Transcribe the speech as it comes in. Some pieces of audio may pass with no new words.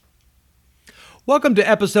Welcome to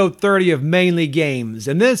episode 30 of Mainly Games.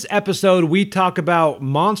 In this episode, we talk about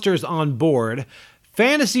Monsters on Board,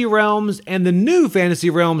 Fantasy Realms, and the new Fantasy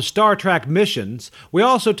Realms Star Trek missions. We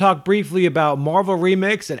also talk briefly about Marvel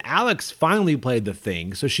Remix, and Alex finally played the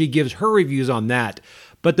thing, so she gives her reviews on that.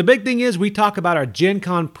 But the big thing is we talk about our Gen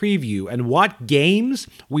Con preview and what games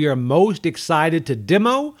we are most excited to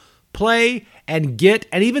demo, play, and get,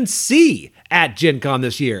 and even see at Gen Con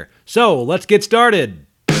this year. So let's get started.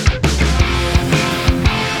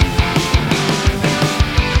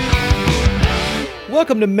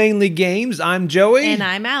 Welcome to Mainly Games. I'm Joey. And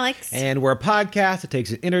I'm Alex. And we're a podcast that takes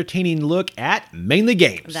an entertaining look at mainly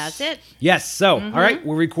games. That's it. Yes. So, all right,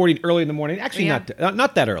 we're recording early in the morning. Actually, not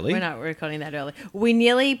that early. We're not recording that early. We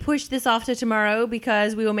nearly pushed this off to tomorrow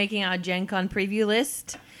because we were making our Gen Con preview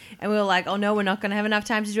list. And we were like, oh no, we're not going to have enough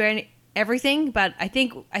time to do everything. But I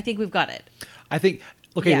think we've got it.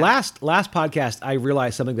 Last podcast, I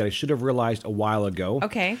realized something that I should have realized a while ago.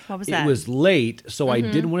 Okay. What was that? It was late, so I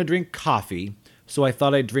didn't want to drink coffee. So I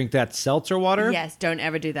thought I'd drink that seltzer water. Yes, don't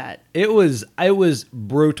ever do that. It was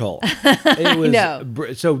brutal. It was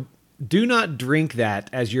No. So do not drink that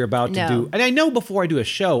as you're about to do. And I know before I do a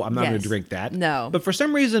show, I'm not going to drink that. No. But for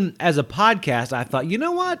some reason, as a podcast, I thought, you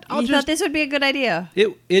know what? You thought this would be a good idea.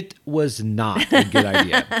 It was not a good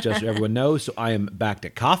idea, just so everyone knows. So I am back to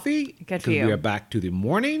coffee. Good for you. We are back to the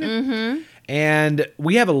morning. Mm-hmm. And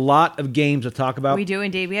we have a lot of games to talk about. We do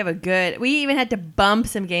indeed. We even had to bump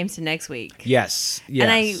some games to next week. Yes.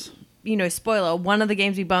 And spoiler, one of the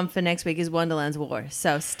games we bumped for next week is Wonderland's War.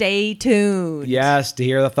 So stay tuned. Yes, to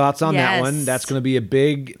hear the thoughts on that one. That's going to be a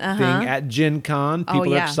big thing at Gen Con.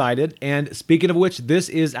 People are excited. And speaking of which, this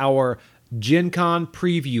is our Gen Con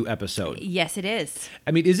preview episode. Yes, it is.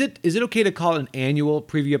 I mean, is it okay to call it an annual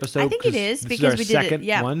preview episode? I think it is because we did it.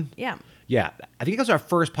 Second one. Yeah. Yeah, I think that was our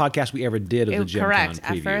first podcast we ever did of the Gen Con preview. Correct,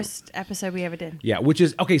 our first episode we ever did. Yeah, which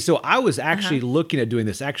is, okay, so I was actually looking at doing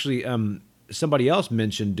this. Actually, somebody else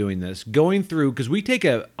mentioned doing this, going through, because we take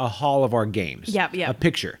a haul of our games. Yep. A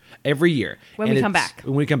picture every year. When we come back.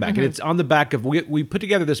 And it's on the back of, we put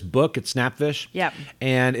together this book at Snapfish. Yep.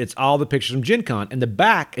 And it's all the pictures from Gen Con. And the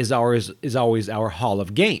back is always our haul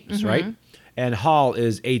of games, right? And haul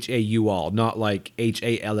is H-A-U-L, not like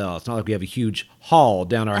H-A-L-L. It's not like we have a huge hall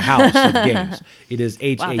down our house of games. It is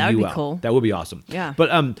H-A-U-L. Wow, that would be cool. That would be awesome. Yeah.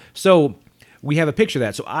 But so we have a picture of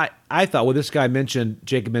that. So I thought, well, this guy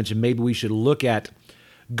Jacob mentioned, maybe we should look at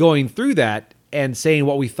going through that and saying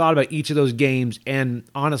what we thought about each of those games and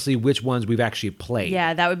honestly which ones we've actually played.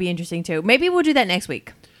 Yeah, that would be interesting too. Maybe we'll do that next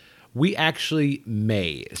week. We actually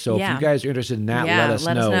may. So if you guys are interested in that, let us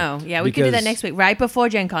know. Yeah, we can do that next week, right before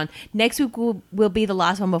Gen Con. Next week will be the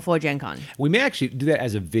last one before Gen Con. We may actually do that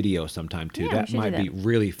as a video sometime too. Yeah, that might be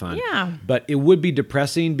really fun. Yeah. But it would be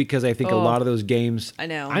depressing because I think a lot of those games... I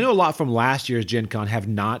know a lot from last year's Gen Con have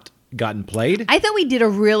not gotten played. I thought we did a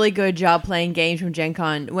really good job playing games from Gen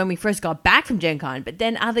Con when we first got back from Gen Con, but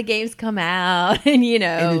then other games come out and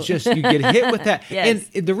And it's just, you get hit with that. Yes.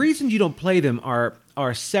 And the reasons you don't play them are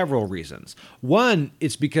several reasons. One,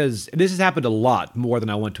 it's because, and this has happened a lot more than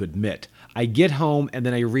I want to admit. I get home and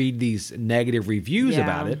then I read these negative reviews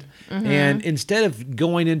about it. And instead of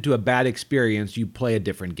going into a bad experience, you play a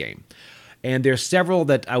different game. And there's several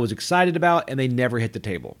that I was excited about and they never hit the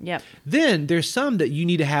table. Yep. Then there's some that you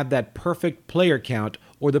need to have that perfect player count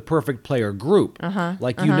or the perfect player group.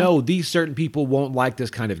 These certain people won't like this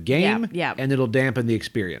kind of game and it'll dampen the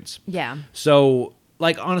experience. Yeah. So,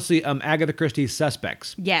 like, honestly, Agatha Christie's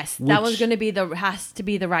Suspects. Yes, that was going to has to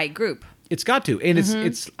be the right group. It's got to, and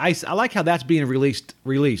I like how that's being released.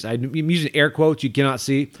 I'm using air quotes you cannot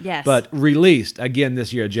see. Yes. But released again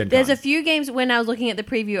this year at Gen Con. There's a few games when I was looking at the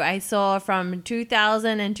preview I saw from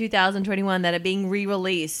 2000 and 2021 that are being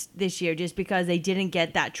re-released this year just because they didn't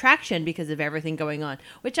get that traction because of everything going on,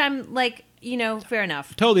 which I'm like, fair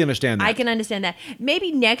enough. Totally understand that. I can understand that.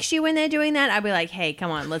 Maybe next year when they're doing that, I'll be like, hey, come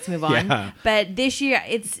on, let's move on. Yeah. But this year,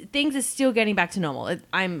 things are still getting back to normal.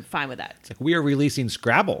 I'm fine with that. It's like we are releasing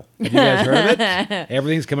Scrabble. Have you guys heard of it?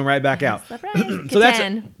 Everything's coming right back out. That's right. So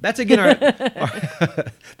that's again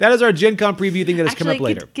that is our Gen Con preview thing that is coming up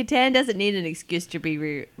later. Catan doesn't need an excuse to be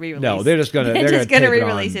re-released. No, they're just gonna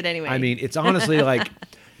re-release it anyway. I mean, it's honestly like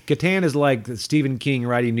Catan is like Stephen King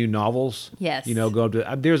writing new novels. Yes. Go up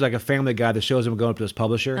to there's like a Family Guy that shows him going up to his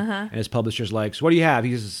publisher, and his publisher's like, "So what do you have?"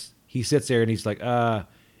 He sits there and he's like,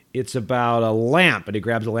 "It's about a lamp," and he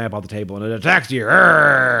grabs a lamp off the table and it attacks you.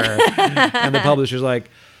 And the publisher's like,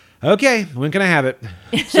 "Okay, when can I have it?"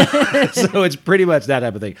 So it's pretty much that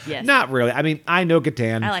type of thing. Yes. Not really. I mean, I know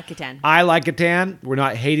Catan. I like Catan. I like Catan. We're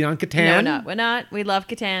not hating on Catan. No, we're not. We love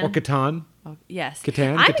Catan. Or Catan. Oh, yes.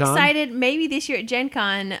 Catan? I'm Catan? excited. Maybe this year at Gen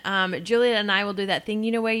Con, Juliet and I will do that thing.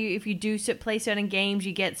 You know where if you do play certain games,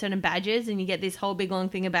 you get certain badges, and you get this whole big long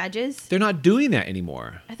thing of badges? They're not doing that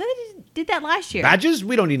anymore. I thought they did that last year. Badges?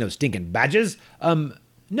 We don't need no stinking badges.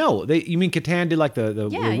 No, you mean Catan did like the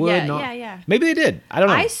Yeah, wood? yeah, and all- yeah. Maybe they did. I don't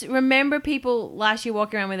know. I remember people last year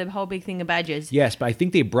walking around with a whole big thing of badges. Yes, but I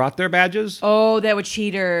think they brought their badges. Oh, they were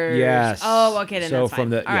cheaters. Yes. Oh, okay, then So that's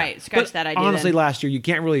fine. All right, scratch But that idea. honestly, then. last year you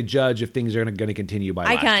can't really judge if things are going to continue by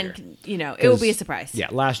I last can't. year. It will be a 'Cause, surprise. Yeah,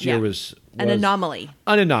 last year Yeah. was An anomaly.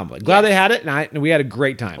 An anomaly. Glad Yes. they had it, and we had a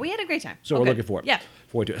great time. We had a great time. So Oh, we're good. looking forward. Yeah.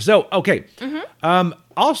 Forward to it. So okay.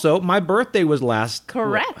 Also, my birthday was last.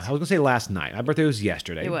 Correct. I was gonna say last night. My birthday was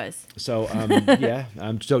yesterday. It was. So yeah.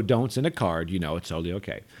 So don't send a card. You know it's totally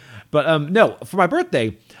okay. But no, for my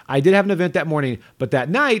birthday, I did have an event that morning. But that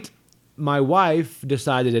night, my wife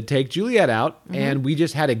decided to take Juliet out, and we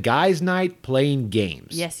just had a guys' night playing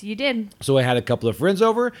games. Yes, you did. So I had a couple of friends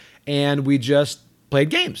over, and we just played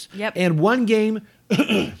games. Yep. And one game,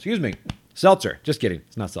 excuse me, seltzer. Just kidding.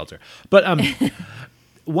 It's not seltzer. But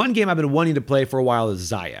one game I've been wanting to play for a while is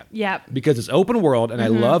Zaya. Yep. Because it's open world, and I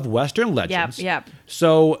love Western Legends. Yep.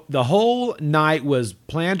 So the whole night was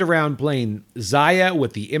planned around playing Zaya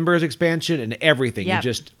with the Embers expansion and everything. Yep.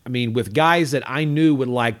 And with guys that I knew would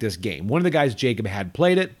like this game. One of the guys, Jacob, had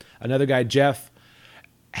played it. Another guy, Jeff,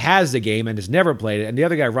 has the game and has never played it. And the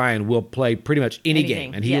other guy, Ryan, will play pretty much any Anything.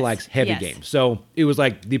 game. And he Yes. likes heavy Yes. games. So it was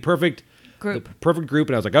like the perfect Group.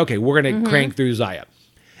 And I was like, okay, we're going to crank through Zaya.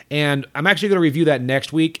 And I'm actually going to review that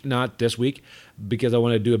next week, not this week, because I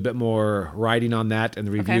want to do a bit more writing on that and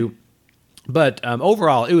the review. Okay. But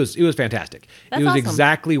overall, it was fantastic. That's it was awesome.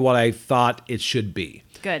 exactly what I thought it should be.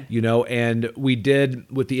 Good. And we did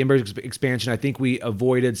with the Embers expansion. I think we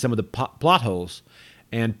avoided some of the plot holes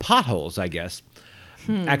and potholes, I guess.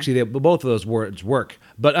 Actually, both of those words work.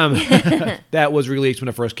 But that was released when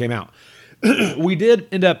it first came out. We did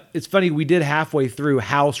end up, it's funny, we did halfway through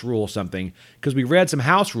house rule something because we read some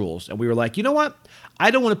house rules and we were like, you know what? I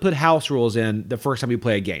don't want to put house rules in the first time we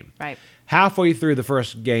play a game. Right. Halfway through the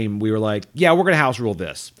first game, we were like, yeah, we're going to house rule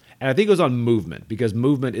this. And I think it was on movement because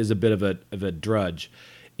movement is a bit of a drudge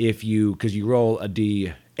because you roll a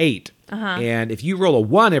D8. And if you roll a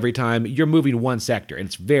 1 every time, you're moving one sector and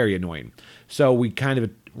it's very annoying. So we kind of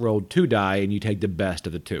rolled 2 die and you take the best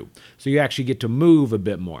of the 2. So you actually get to move a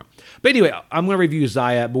bit more. But anyway, I'm going to review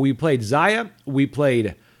Zaya, but we played Zaya, we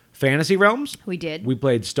played Fantasy Realms. We did. We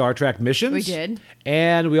played Star Trek Missions. We did.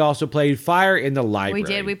 And we also played Fire in the Library. We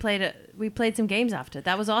did. We played some games after.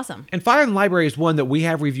 That was awesome. And Fire in the Library is one that we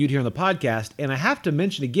have reviewed here on the podcast, and I have to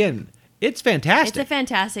mention again, it's fantastic. It's a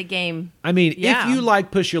fantastic game. I mean, Yeah. if you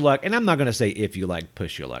like Push Your Luck, and I'm not going to say if you like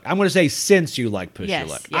Push Your Luck, I'm going to say since you like Push Yes, Your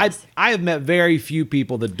Luck. yes. I have met very few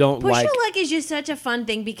people that don't Push like. Your Luck is just such a fun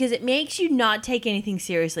thing because it makes you not take anything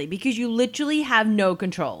seriously because you literally have no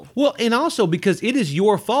control. Well, and also because it is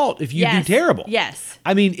your fault if you Yes. do terrible. Yes.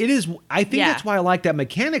 I mean, it is. I think Yeah. that's why I like that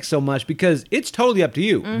mechanic so much because it's totally up to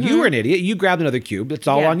you. You were an idiot. You grabbed another cube. It's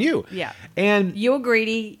all Mm-hmm. Yeah. on you. Yeah. And You're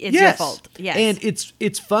greedy. It's yes. your fault. Yes. And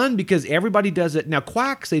it's fun because everybody does it. Now,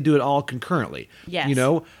 Quacks, they do it all concurrently. Yes.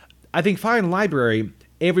 I think Fire in the Library,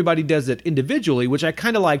 everybody does it individually, which I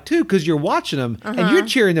kind of like too because you're watching them and you're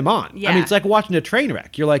cheering them on. I Yeah. mean, it's like watching a train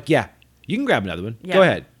wreck. You're like, yeah, you can grab another one. Yeah.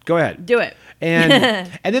 Go ahead. Do it. And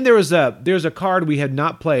and then there's a card we had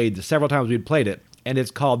not played the several times we'd played it, and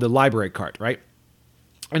it's called the Library Cart, right?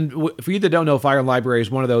 And for you that don't know, Fire in the Library is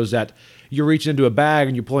one of those that you're reaching into a bag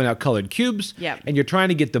and you're pulling out colored cubes. Yep. And you're trying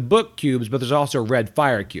to get the book cubes, but there's also red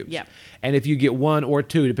fire cubes. Yep. And if you get 1 or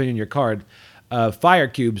 2, depending on your card, fire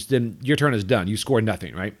cubes, then your turn is done. You score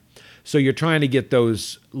nothing, right? So you're trying to get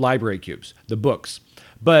those library cubes, the books.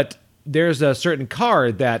 But there's a certain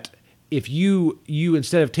card that if you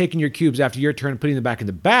instead of taking your cubes after your turn and putting them back in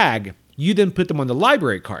the bag, you then put them on the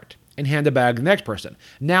library cart and hand the bag to the next person.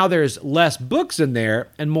 Now there's less books in there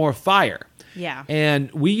and more fire. Yeah. And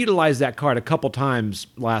we utilized that card a couple times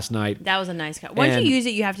last night. That was a nice card. Once And- you use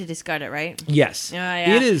it, you have to discard it, right? Yes. Oh,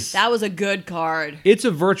 yeah. It is. That was a good card. It's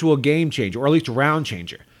a virtual game changer, or at least a round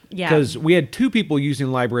changer. Yeah. Because we had 2 people using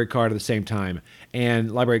library card at the same time,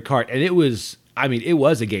 and library cart, and it was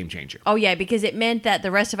a game changer. Oh, yeah, because it meant that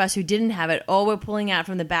the rest of us who didn't have it, all we're pulling out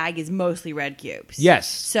from the bag is mostly red cubes. Yes.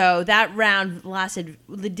 So that round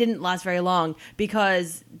didn't last very long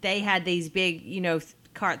because they had these big,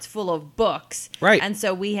 carts full of books. Right. And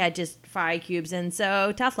so we had just fire cubes, and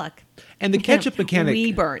so tough luck. And the ketchup mechanic.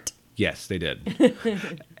 We burnt. Yes, they did.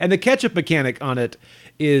 And the ketchup mechanic on it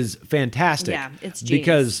is fantastic. Yeah, it's genius.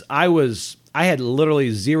 because I had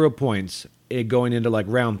literally 0 points it going into like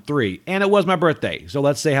round 3, and it was my birthday. So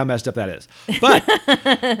let's say how messed up that is. But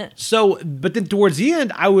but then towards the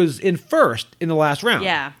end, I was in first in the last round.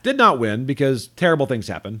 Yeah. Did not win because terrible things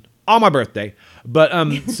happened on my birthday. But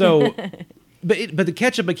so. But the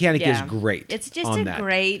catch-up mechanic is great. It's just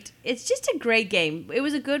a great game. It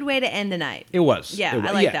was a good way to end the night. It was. Yeah,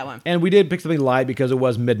 I like that one. And we did pick something light because it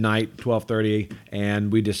was midnight, 12:30,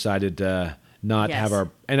 and we decided to not have our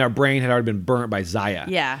brain had already been burnt by Zaya.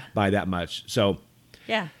 Yeah. By that much. So.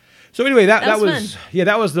 Yeah. So anyway, that was fun.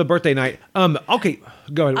 That was the birthday night. Okay,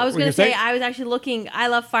 go ahead. I was going to say I was actually looking. I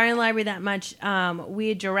love Fire in the Library that much. We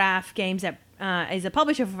had Giraffe Games that. As a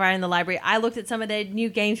publisher for Fire in the Library, I looked at some of their new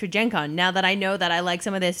games for Gen Con now that I know that I like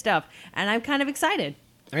some of their stuff, and I'm kind of excited.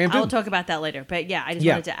 I am too. I'll talk about that later. But yeah, I just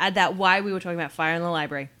wanted to add that why we were talking about Fire in the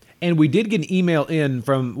Library. And we did get an email in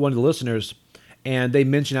from one of the listeners, and they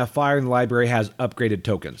mentioned how Fire in the Library has upgraded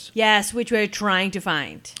tokens. Yes, which we're trying to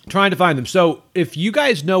find. Trying to find them. So if you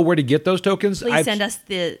guys know where to get those tokens, please send us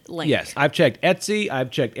the link. Yes, I've checked Etsy.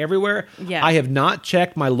 I've checked everywhere. Yeah. I have not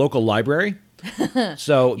checked my local library.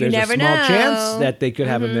 So there's a small chance that they could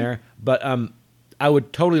have them there. But I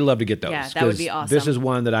would totally love to get those. Yeah, that would be awesome. This is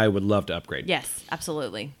one that I would love to upgrade. Yes,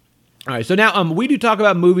 absolutely. All right, so now we do talk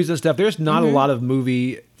about movies and stuff. There's not a lot of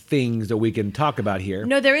movie things that we can talk about here.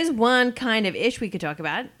 No, there is one kind of ish we could talk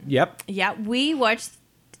about. Yep. Yeah, we watched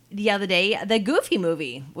the other day the Goofy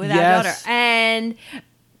movie with our daughter. And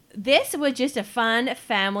this was just a fun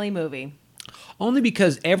family movie. Only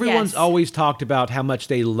because everyone's always talked about how much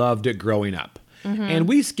they loved it growing up. And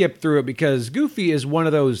we skipped through it because Goofy is one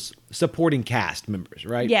of those supporting cast members,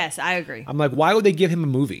 right? Yes, I agree. I'm like, why would they give him a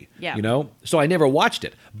movie? Yeah. You know? So I never watched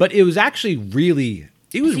it. But it was actually really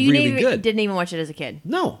good. Didn't even watch it as a kid?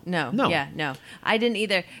 No. Yeah, no. I didn't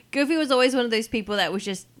either. Goofy was always one of those people that was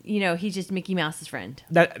just, he's just Mickey Mouse's friend.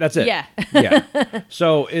 That's it. Yeah. Yeah.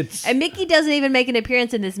 So it's... And Mickey doesn't even make an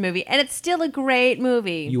appearance in this movie, and it's still a great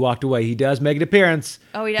movie. You walked away. He does make an appearance.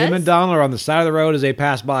 Oh, he does? Him and Donald are on the side of the road as they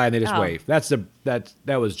pass by, and they just wave.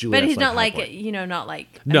 That was Juliet's. But he's not high like, point. not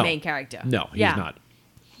like a main character. No, he's not.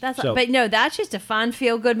 But no, that's just a fun,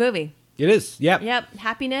 feel-good movie. It is, yep. Yep,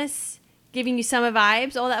 happiness, giving you summer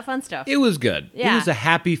vibes, all that fun stuff. It was good. Yeah. It was a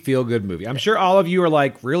happy, feel-good movie. I'm sure all of you are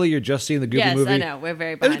like, really? You're just seeing the Goofy movie? Yes, I know. We're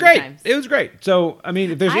very behind It was great. the times. It was great. So, I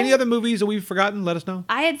mean, if there's any other movies that we've forgotten, let us know.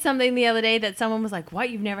 I had something the other day that someone was like, what,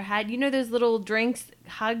 you've never had? You know those little drinks,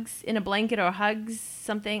 hugs in a blanket or hugs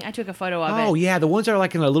something? I took a photo of it. Oh, yeah. The ones that are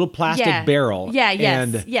like in a little plastic barrel. Yeah,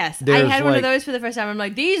 yes. I had one of those for the first time. I'm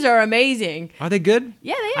like, these are amazing. Are they good?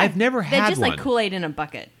 Yeah, they are. I've never had one. They're just like Kool-Aid in a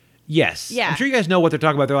bucket. Yes. Yeah. I'm sure you guys know what they're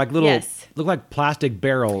talking about. They're like little, look like plastic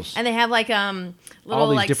barrels. And they have like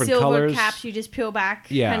little like silver colors. caps you just peel back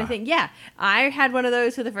kind of thing. Yeah. I had one of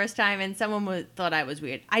those for the first time and someone thought I was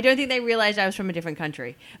weird. I don't think they realized I was from a different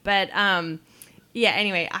country. But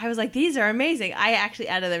anyway, I was like, these are amazing. I actually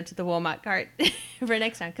added them to the Walmart cart for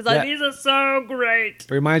next time because these are so great.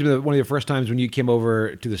 It reminds me of one of the first times when you came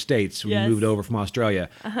over to the States, when you moved over from Australia.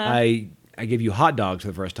 I gave you hot dogs for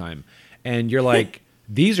the first time. And you're like...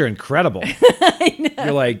 These are incredible. I know.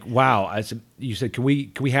 You're like, wow. You said, can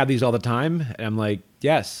we have these all the time? And I'm like,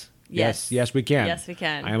 yes, we can. Yes, we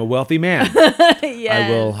can. I am a wealthy man.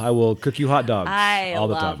 Yes. I will cook you hot dogs all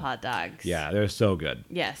the time. I love hot dogs. Yeah, they're so good.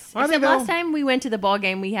 Yes. Except last time we went to the ball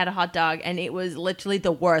game, we had a hot dog, and it was literally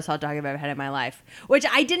the worst hot dog I've ever had in my life. Which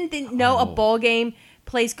I didn't know a ball game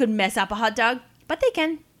place could mess up a hot dog, but they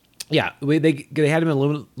can. Yeah, they had them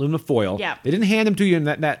in aluminum foil. Yeah. They didn't hand them to you in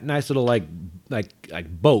that nice little like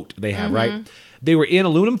boat they have, right? They were in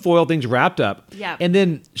aluminum foil, things wrapped up. Yeah. And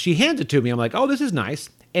then she hands it to me. I'm like, oh, this is nice.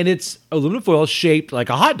 And it's aluminum foil shaped like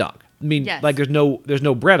a hot dog. I mean, like there's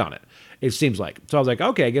no bread on it, it seems like. So I was like,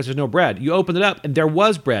 okay, I guess there's no bread. You opened it up and there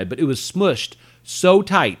was bread, but it was smushed so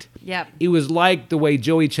tight. Yep. It was like the way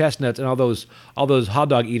Joey Chestnuts and all those hot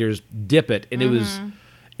dog eaters dip it. And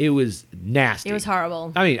it was nasty. It was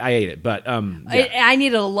horrible. I mean, I ate it, but I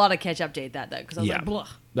needed a lot of ketchup to eat that though, because I was like, blah.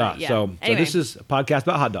 So Anyway. this is a podcast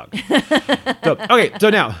about hot dogs. So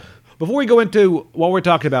now, before we go into what we're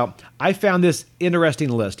talking about, I found this interesting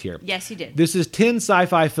list here. Yes, you did. This is 10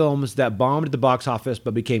 sci-fi films that bombed at the box office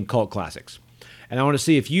but became cult classics. And I want to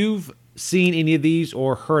see if you've seen any of these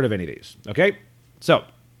or heard of any of these. Okay? So,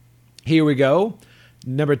 here we go.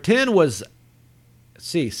 Number 10 was,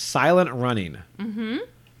 Silent Running. Mm-hmm.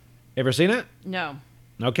 Ever seen it? No.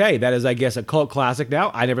 Okay, that is, I guess, a cult classic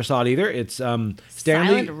now. I never saw it either. It's Stanley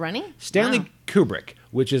Silent Running? Stanley Kubrick,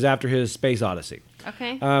 which is after his Space Odyssey.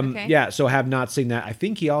 Okay. Yeah, so have not seen that. I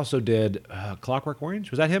think he also did Clockwork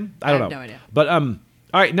Orange. Was that him? I don't know. have no idea. But all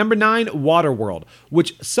right, number 9, Waterworld,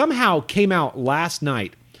 which somehow came out last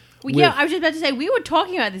night Well, yeah, I was just about to say, we were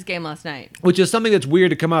talking about this game last night. Which is something that's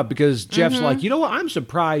weird to come up because Jeff's like, you know what? I'm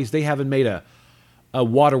surprised they haven't made a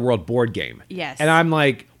Waterworld board game. Yes. And I'm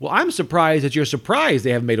like, well, I'm surprised that you're surprised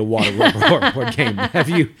they haven't made a Waterworld board game. Have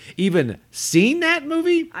you even seen that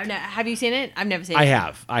movie? Have you seen it? I've never seen it. I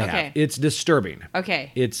have. Okay. It's disturbing.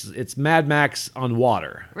 Okay. It's Mad Max on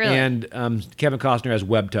water. Really? And Kevin Costner has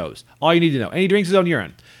webbed toes. All you need to know. And he drinks his own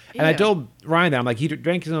urine. And I Ew. told Ryan that. I'm like, he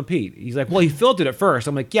drank his own pee. He's like, well, he filtered it first.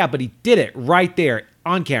 I'm like, yeah, but he did it right there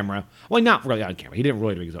on camera. Well, not really on camera. He didn't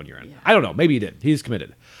really drink his own urine. Yeah. I don't know. Maybe he did. He's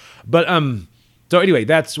committed. But so anyway,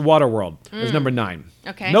 that's Waterworld. That's number 9.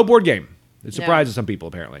 Okay. No board game. It surprises some people,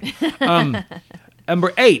 apparently.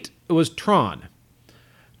 Number 8 was Tron.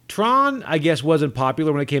 Tron, I guess, wasn't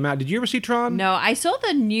popular when it came out. Did you ever see Tron? No, I saw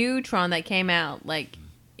the new Tron that came out like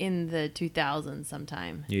in the 2000s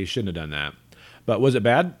sometime. Yeah, you shouldn't have done that. But was it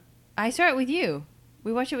bad? I saw it with you.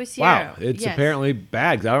 We watched it with Sierra. Wow, it's Yes. apparently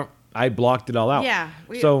bad. I blocked it all out. Yeah.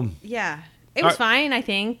 It was fine, I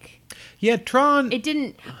think. Yeah, Tron. I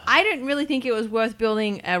didn't really think it was worth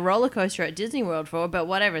building a roller coaster at Disney World for, but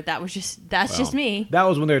whatever. That's just me. That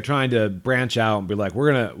was when they were trying to branch out and be like,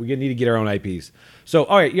 we need to get our own IPs. So,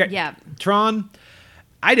 all right, Yeah. Tron.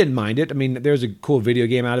 I didn't mind it. I mean, there's a cool video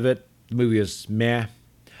game out of it. The movie is meh.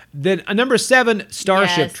 Then number 7,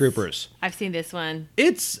 Starship Yes. Troopers. I've seen this one.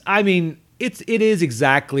 It is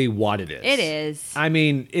exactly what it is. It is. I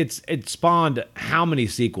mean, it spawned how many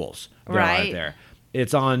sequels there are out Right. there.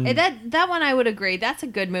 It's on. That one I would agree. That's a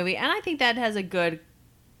good movie, and I think that has a good,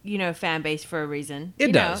 fan base for a reason. It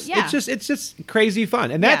You does. know? Yeah. It's just crazy fun,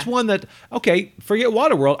 and that's Yeah. one that forget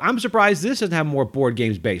Waterworld. I'm surprised this doesn't have more board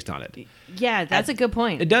games based on it. Yeah, that's a good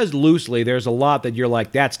point. It does loosely. There's a lot that you're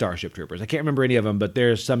like, that's Starship Troopers. I can't remember any of them, but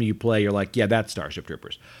there's some you play. You're like, yeah, that's Starship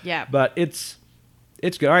Troopers. Yeah. But it's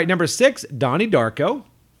good. All right, number 6, Donnie Darko.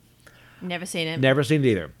 Never seen it. Never seen it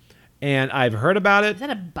either, and I've heard about it. Is that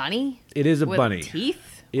a bunny? It is a with bunny. Teeth?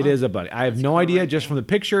 It is a bunny. I have no idea. Just from the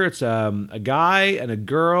picture, it's a guy and a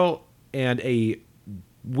girl and a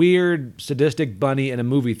weird sadistic bunny in a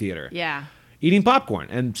movie theater Yeah. eating popcorn.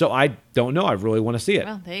 And so I don't know. I really want to see it.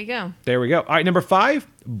 Well, there you go. There we go. All right, number 5,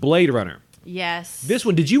 Blade Runner. Yes. This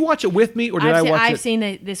one, did you watch it with me or did I watch I've it?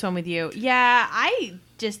 seen this one with you. Yeah, I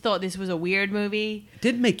just thought this was a weird movie. It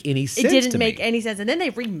didn't make any sense. It didn't to make me. any sense. And then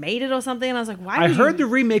they remade it or something, and I was like, why I would heard you... the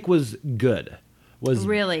remake was good.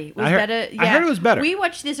 Really? Was I heard, better? Yeah. I heard it was better. We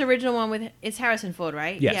watched this original one with... It's Harrison Ford,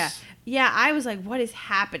 right? Yes. Yeah. Yeah, I was like, what is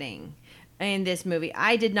happening in this movie?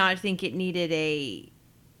 I did not think it needed a...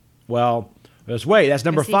 Well, let's wait. That's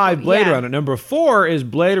number sequel, 5, Blade yeah. Runner. Number 4 is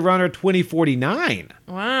Blade Runner 2049.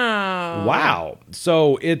 Wow. Wow.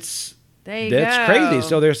 So it's... There you That's go. crazy.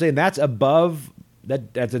 So they're saying that's above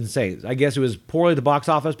that. That's insane. I guess it was poorly at the box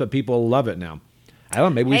office, but people love it now. I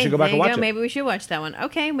don't know. Maybe we should go back and watch it. Maybe we should watch that one.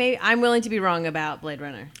 Okay, maybe I'm willing to be wrong about Blade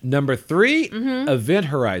Runner. Number 3, Mm-hmm. Event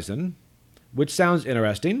Horizon, which sounds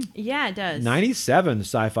interesting. Yeah, it does. 97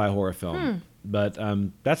 sci-fi horror film. But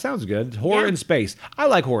that sounds good. Horror Yeah. in space. I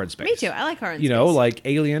like horror in space. Me too. I like horror in You know, space. like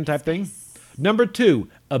Alien type thing. Number 2,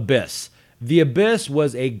 Abyss. The Abyss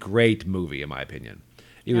was a great movie, in my opinion.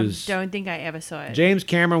 It I was don't think I ever saw it. James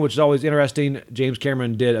Cameron, which is always interesting. James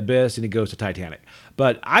Cameron did Abyss, and he goes to Titanic.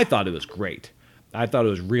 But I thought it was great. I thought it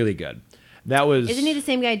was really good. That was... Isn't he the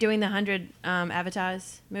same guy doing the 100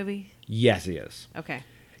 Avatars movie? Yes, he is. Okay.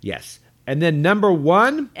 Yes. And then number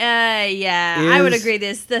 1, Yeah, I would Is agree.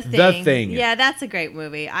 The Thing. The Thing. Yeah, that's a great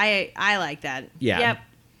movie. I like that. Yeah. Yep,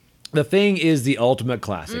 The Thing is the ultimate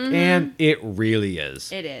classic. And it really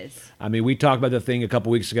is. it is. I mean, we talked about The Thing a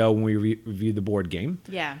couple weeks ago when we reviewed the board game.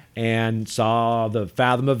 Yeah. And saw the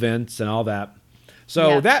Fathom events and all that. So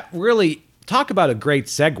Yep. that really... Talk about a great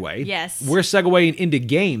segue. Yes. We're segueing into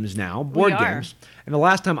games now, board We are. games. And the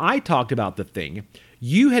last time I talked about The Thing,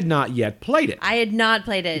 you had not yet played it. I had not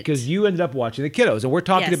played it. Because you ended up watching the kiddos. And we're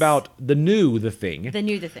talking Yes. about the new The Thing. The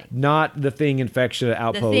Thing. Not The Thing Infection The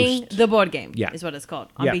Outpost. Thing, the board game Yeah. is what it's called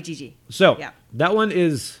on Yeah. BGG. So Yeah. that one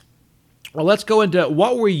is... Well, let's go into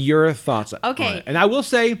what were your thoughts on Okay. it. And I will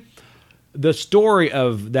say the story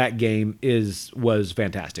of that game was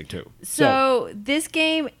fantastic too. So this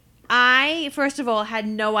game, I, first of all, had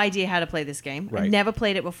no idea how to play this game. Right. I'd never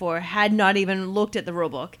played it before, had not even looked at the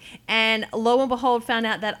rulebook. And lo and behold, found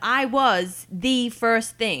out that I was the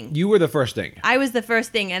first thing. You were the first thing. I was the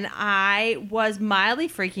first thing, and I was mildly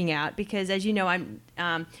freaking out because, as you know,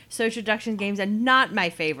 social deduction games are not my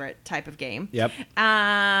favorite type of game. Yep.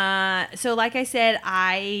 So, like I said,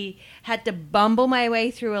 I had to bumble my way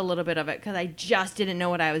through a little bit of it because I just didn't know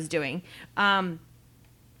what I was doing.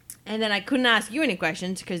 And then I couldn't ask you any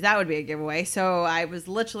questions because that would be a giveaway. So I was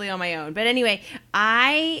literally on my own. But anyway,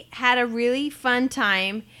 I had a really fun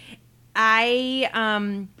time.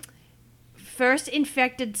 I first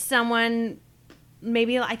infected someone.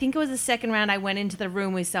 Maybe I think it was the second round. I went into the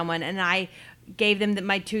room with someone and I gave them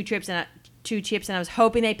my two chips and I was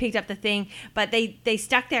hoping they picked up the thing, but they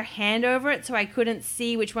stuck their hand over it so I couldn't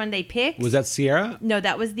see which one they picked. Was that Sierra? No,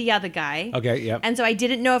 that was the other guy. Okay, yeah. And so I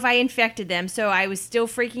didn't know if I infected them, so I was still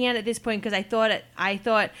freaking out at this point because I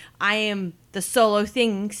thought I am the solo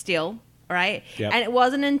thing still, right? Yep. And it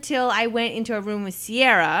wasn't until I went into a room with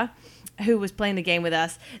Sierra, who was playing the game with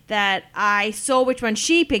us, that I saw which one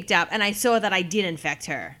she picked up, and I saw that I did infect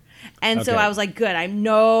her. And so Okay. I was like, good, I'm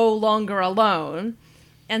no longer alone.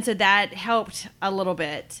 And so that helped a little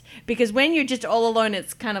bit, because when you're just all alone,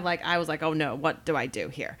 it's kind of like, I was like, oh no, what do I do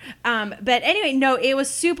here? But anyway, no, it was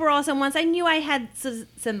super awesome. Once I knew I had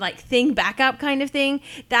some like thing backup kind of thing,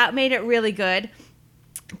 that made it really good.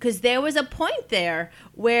 Because there was a point there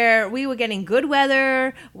where we were getting good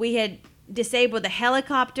weather, we had disabled the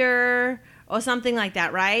helicopter or something like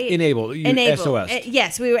that, right? Enable. SOS.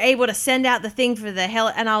 Yes, we were able to send out the thing for the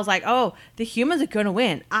and I was like, oh, the humans are going to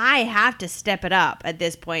win. I have to step it up at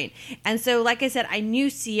this point. And so, like I said, I knew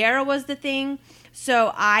Sierra was the thing,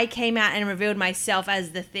 so I came out and revealed myself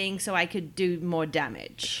as the thing so I could do more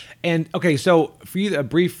damage. And okay, so for you, a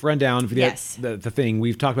brief rundown for Yes. the thing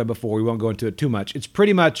we've talked about before. We won't go into it too much. It's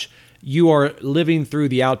pretty much you are living through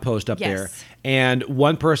the outpost up Yes. there, and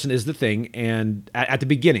one person is the thing, and at the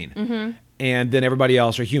beginning, and then everybody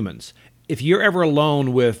else are humans. If you're ever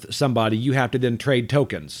alone with somebody, you have to then trade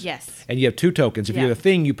tokens. Yes. And you have two tokens. If Yeah. you're the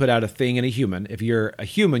thing, you put out a thing and a human. If you're a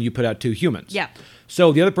human, you put out two humans. Yeah.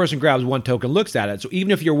 So the other person grabs one token, looks at it. So even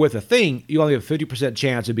if you're with a thing, you only have a 50%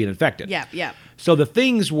 chance of being infected. Yeah, yeah. So the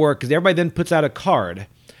things work because everybody then puts out a card,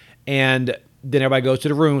 and then everybody goes to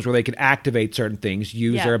the rooms where they can activate certain things,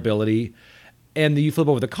 use Yeah. their ability, and then you flip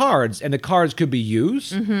over the cards, and the cards could be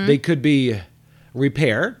use, they could be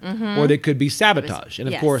repair, or they could be sabotage. And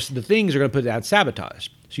of Yes. course, the things are going to put out sabotage.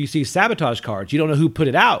 So you see sabotage cards, you don't know who put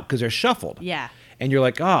it out because they're shuffled. Yeah. And you're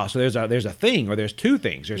like, oh, so there's a thing, or there's two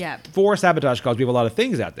things. There's Yeah. 4 sabotage cards. We have a lot of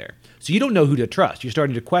things out there. So you don't know who to trust. You're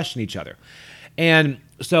starting to question each other. And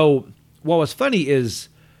so what was funny is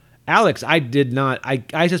Alex,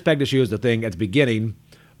 I suspected she was the thing at the beginning,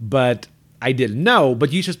 but I didn't know.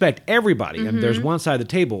 But you suspect everybody. And there's one side of the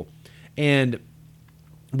table. And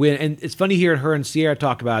it's funny hearing her and Sierra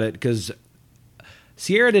talk about it because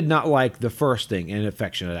Sierra did not like the first thing in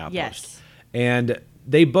Affectionate Outpost. Yes. And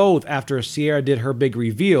they both, after Sierra did her big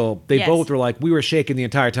reveal, they Yes. both were like, we were shaking the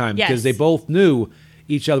entire time because Yes. they both knew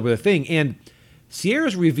each other were the thing. And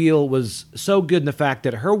Sierra's reveal was so good in the fact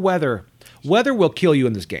that her weather will kill you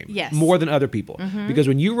in this game. Yes. More than other people. Because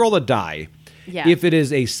when you roll a die, Yeah. if it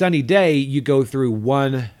is a sunny day, you go through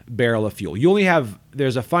 1 barrel of fuel. You only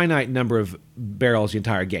there's a finite number of barrels the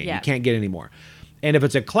entire game. Yeah. You can't get any more. And if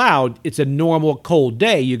it's a cloud, it's a normal cold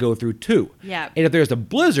day, you go through 2. Yeah. And if there's a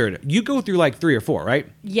blizzard, you go through like 3 or 4, right?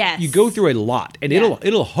 Yes. You go through a lot, and Yeah.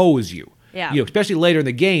 it'll hose you. Yeah. You know, especially later in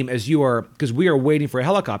the game as you are, because we are waiting for a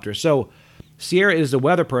helicopter. So Sierra is the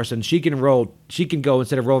weather person. She can go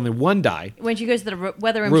instead of rolling 1 die. When she goes to the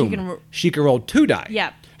weather room, She can roll 2 die.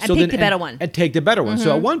 Yeah. And pick the better one. And take the better one.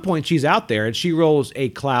 So at one point she's out there and she rolls a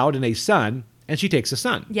cloud and a sun, and she takes the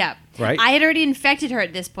sun. Yeah. Right? I had already infected her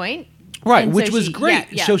at this point. Right, And which so was she- great. yeah,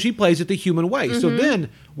 yeah. So she plays it the human way. So then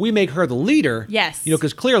we make her the leader. Yes. You know,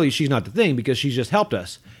 because clearly she's not the thing because she's just helped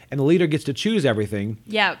us. And the leader gets to choose everything.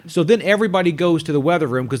 Yeah. So then everybody goes to the weather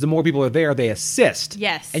room because the more people are there, they assist.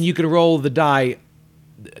 Yes. And you can roll the die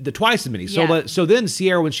the twice as many. So Yeah. so then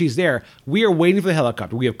Sierra, when she's there, we are waiting for the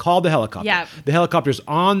helicopter. We have called the helicopter. Yeah. The helicopter's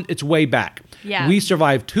on its way back. Yeah. We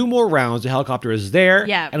survived 2 more rounds. The helicopter is there.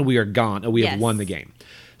 Yeah. And we are gone. And we have Yes. won the game.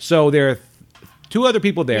 So there are 2 other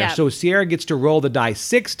people there. Yeah. So Sierra gets to roll the die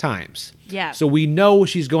 6 times. Yeah. So we know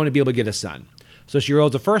she's going to be able to get a sun. So she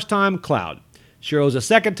rolls the first time, cloud. She rolls the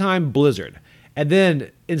second time, blizzard. And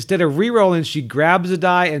then instead of re-rolling, she grabs the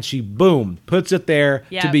die and she, boom, puts it there to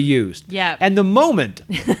Yeah. be used. Yeah. And the moment,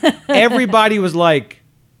 everybody was like,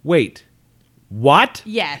 wait, what?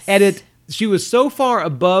 Yes. And she was so far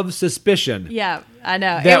above suspicion. Yeah, I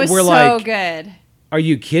know. That It was we're so like- good. Are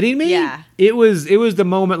you kidding me? Yeah. It was the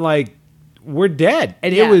moment like, we're dead.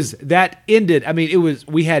 And Yeah. that ended. I mean,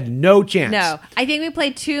 we had no chance. No, I think we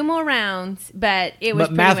played 2 more rounds, but it was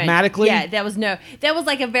But pretty much- mathematically? yeah, there was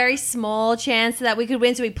like a very small chance that we could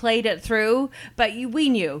win, so we played it through. But we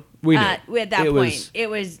knew. We knew. At that It point. was- It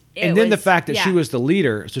was. And then the fact that she yeah. was the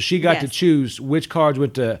leader, so she got to Yes. choose which cards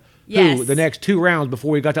went to Yes. who the next 2 rounds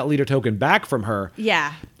before we got that leader token back from her,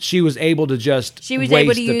 Yeah. she was able to just She was waste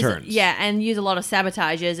able to the use turns. and use a lot of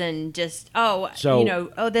sabotages and just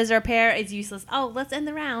there's a repair, it's useless. Oh, let's end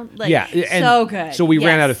the round. Like, Yeah, and so good. So we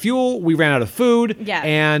ran Yes. out of fuel, we ran out of food, Yeah.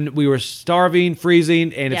 and we were starving,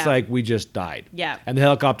 freezing, and it's Yeah. like we just died. Yeah. And the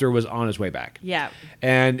helicopter was on its way back. Yeah.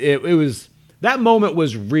 And it was, that moment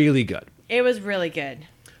was really good. It was really good.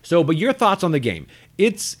 So, but your thoughts on the game?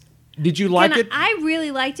 Did you like it? I really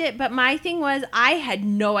liked it, but my thing was I had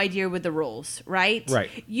no idea with the rules, right? Right.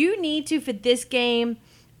 You need to, for this game,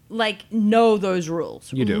 like, know those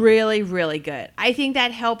rules. You do. Really, really good. I think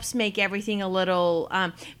that helps make everything a little,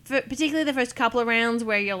 particularly the first couple of rounds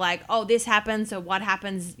where you're like, oh, this happens, so what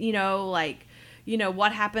happens,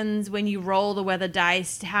 what happens when you roll the weather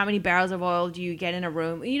dice? How many barrels of oil do you get in a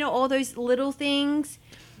room? All those little things.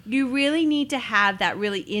 You really need to have that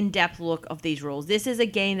really in-depth look of these rules. This is a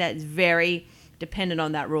game that's very dependent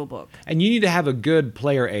on that rule book. And you need to have a good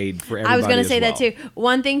player aid for everybody. I was going to say well. that too.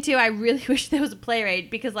 One thing too, I really wish there was a player aid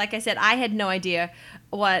because, like I said, I had no idea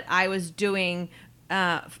what I was doing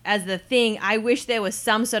as the thing. I wish there was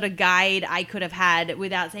some sort of guide I could have had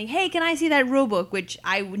without saying, "Hey, can I see that rule book?" Which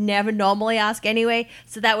I would never normally ask anyway.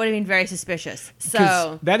 So that would have been very suspicious. 'Cause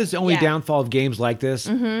So that is the only yeah. downfall of games like this.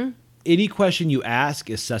 Mm-hmm. Any question you ask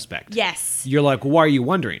is suspect. Yes. You're like, well, why are you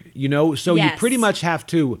wondering? So you Yes. pretty much have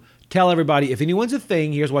to tell everybody, if anyone's a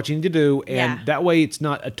thing, here's what you need to do. And Yeah. that way it's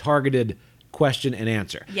not a targeted question and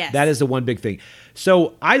answer. Yes. That is the one big thing.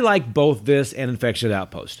 So I like both this and Infection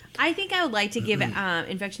Outpost. I think I would like to give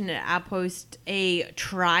Infection Outpost a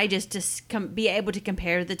try just to be able to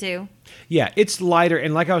compare the two. Yeah, it's lighter.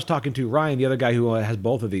 And like I was talking to Ryan, the other guy who has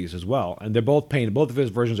both of these as well, and they're both painted. Both of his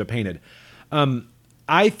versions are painted.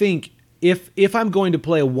 I think if I'm going to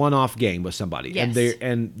play a one-off game with somebody Yes.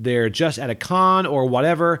 and they're just at a con or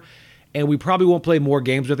whatever, and we probably won't play more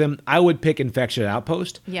games with them, I would pick Infection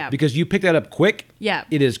Outpost. Yeah. Because you pick that up quick. Yeah.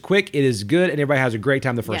 It is quick, it is good, and everybody has a great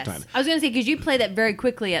time the first Yes. time. I was going to say, because you played that very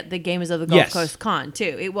quickly at the Gamers of the Gulf Yes. Coast Con,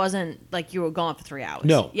 too. It wasn't like you were gone for 3 hours.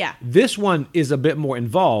 No. Yeah. This one is a bit more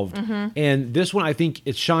involved, and this one I think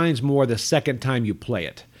it shines more the second time you play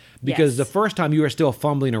it. Because Yes. the first time you are still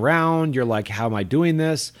fumbling around, you're like, how am I doing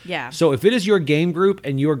this? Yeah. So if it is your game group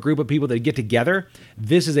and your group of people that get together,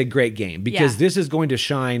 this is a great game because Yeah. this is going to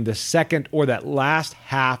shine the second or that last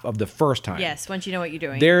half of the first time. Yes, once you know what you're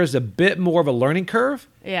doing. There's a bit more of a learning curve,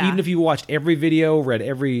 Yeah. even if you watched every video, read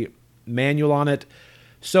every manual on it.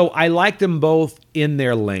 So I like them both in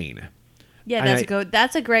their lane. Yeah, And that's I- a good.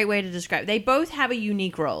 That's a great way to describe. They both have a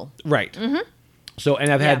unique role. Right. So,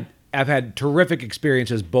 and I've had terrific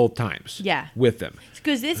experiences both times. Yeah. With them.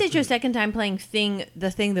 Because this is your second time playing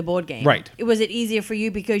the board game. Right. Was it easier for you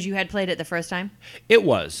because you had played it the first time? It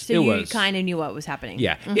was. So it you was. kind of knew what was happening.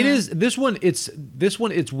 Yeah. It is. This one. It's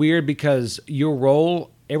weird because your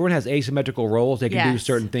role. Everyone has asymmetrical roles. They can do Yes.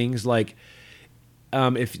 certain things like.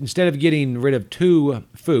 If instead of getting rid of 2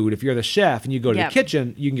 food, if you're the chef and you go to Yep. the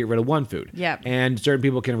kitchen, you can get rid of 1 food. Yep. And certain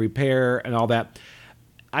people can repair and all that.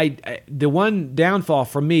 The one downfall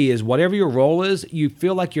for me is whatever your role is, you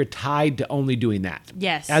feel like you're tied to only doing that.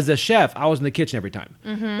 Yes. As a chef, I was in the kitchen every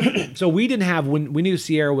time. So we didn't have, when we knew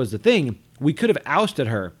Sierra was the thing, we could have ousted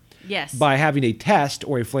her Yes. by having a test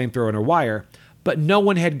or a flamethrower and a wire, but no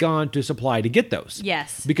one had gone to supply to get those.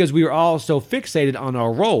 Yes. Because we were all so fixated on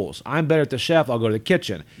our roles. I'm better at the chef, I'll go to the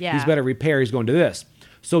kitchen. Yeah. He's better at repair, he's going to this.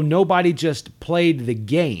 So nobody just played the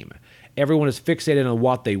game. Everyone is fixated on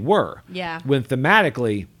what they were. Yeah. When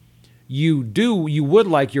thematically, you would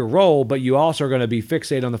like your role, but you also are going to be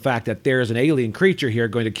fixated on the fact that there's an alien creature here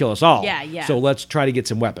going to kill us all. Yeah, yeah. So let's try to get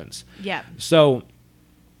some weapons. Yeah. So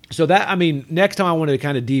that, I mean, next time I wanted to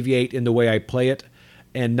kind of deviate in the way I play it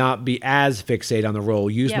and not be as fixated on the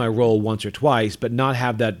role. Use Yep. my role once or twice, but not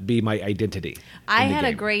have that be my identity. I in the had a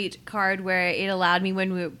game. great card where it allowed me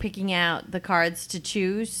when we were picking out the cards to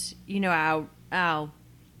choose. Our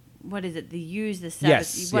what is it? The use the step.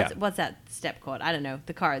 Yes, yeah. What's that step called? I don't know.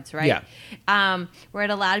 The cards, right? Yeah. Where it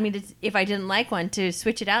allowed me to, if I didn't like one, to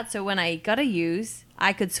switch it out. So when I got a use,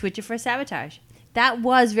 I could switch it for sabotage. That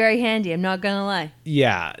was very handy. I'm not gonna lie.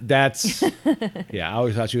 Yeah, that's yeah. I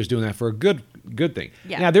always thought she was doing that for a good thing.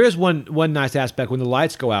 Yeah. Now there is one nice aspect when the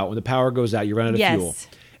lights go out, when the power goes out, you run out of Yes. fuel.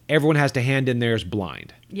 Everyone has to hand in theirs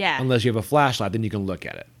blind. Yeah. Unless you have a flashlight, then you can look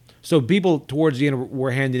at it. So people towards the end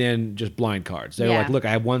were handing in just blind cards. They were Yeah. like, "Look,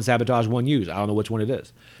 I have 1 sabotage, 1 use. I don't know which one it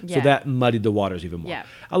is." So Yeah. that muddied the waters even more. Yeah.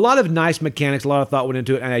 A lot of nice mechanics, a lot of thought went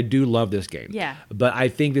into it, and I do love this game. Yeah. But I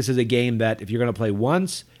think this is a game that if you're going to play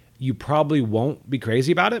once, you probably won't be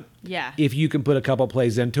crazy about it. Yeah. If you can put a couple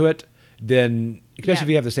plays into it, then especially Yeah. if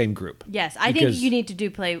you have the same group. Yes, I think Because- you need to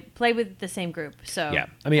play with the same group. So Yeah,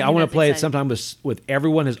 I mean, I want to that's play it exciting. sometime with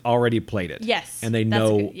everyone has already played it. Yes, and they that's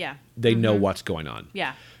know good, yeah. they know what's going on.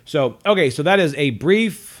 Yeah. So okay, so that is a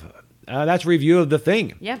brief. That's a review of The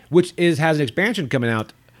Thing. Yeah. Which has an expansion coming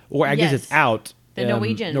out, or I guess Yes. it's out. The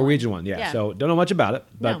Norwegian one. Yeah. Yeah. So don't know much about it,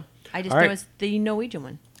 but No, I just all know right. it's the Norwegian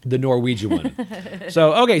one. The Norwegian one.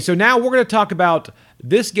 So okay, so now we're going to talk about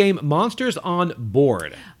this game, Monsters on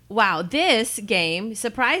Board. Wow, this game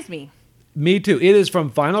surprised me. Me too. It is from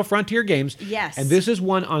Final Frontier Games. Yes. And this is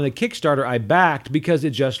one on the Kickstarter I backed because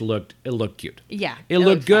it looked cute. Yeah, It it looked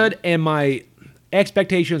looked good, and my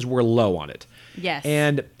expectations were low on it. Yes.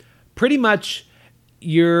 And pretty much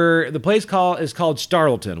the place is called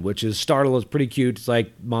Startleton, which is Startle is pretty cute. It's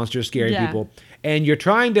like monsters scaring Yeah. people. And you're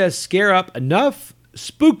trying to scare up enough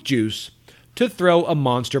spook juice to throw a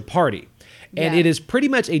monster party. And Yeah. it is pretty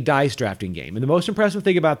much a dice drafting game. And the most impressive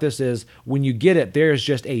thing about this is when you get it, there's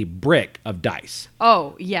just a brick of dice.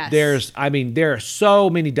 Oh, yes. There are so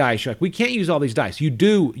many dice. You're like, we can't use all these dice. You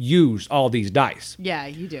do use all these dice. Yeah,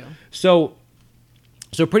 you do. So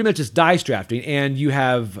pretty much it's dice drafting, and you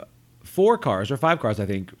have 4 cars or 5 cars, I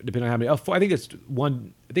think, depending on how many. Oh, 4, I think it's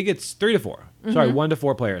one. I think it's 3 to 4. Sorry, 1 to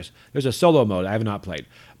 4 players. There's a solo mode I have not played,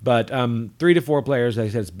 but 3 to 4 players, I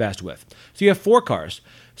said it's best with. So you have 4 cars.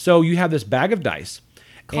 So you have this bag of dice.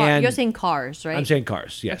 And You're saying cars, right? I'm saying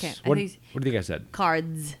cars. Yes. Okay, What I do think- you think I said?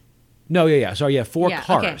 Cards. No, yeah. Sorry, yeah, 4 Yeah, okay.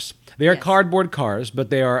 cars. They are Yes. cardboard cars, but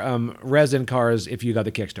they are resin cars if you got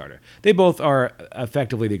the Kickstarter. They both are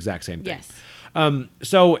effectively the exact same thing. Yes.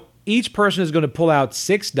 So each person is going to pull out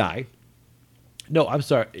 6 die. No, I'm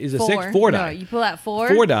sorry. Is it 6? 4 No, die. you pull out 4.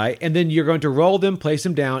 4 die, and then you're going to roll them, place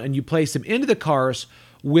them down, and you place them into the cars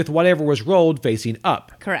with whatever was rolled facing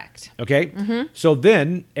up. Correct. Okay? So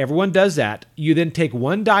then everyone does that. You then take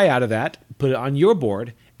 1 die out of that, put it on your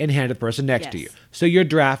board, and hand it to the person next to you. Yes. So you're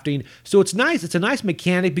drafting. So it's nice. It's a nice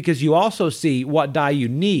mechanic because you also see what die you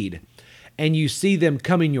need, and you see them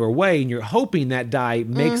coming your way, and you're hoping that die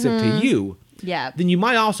makes it to you. Yeah. Then you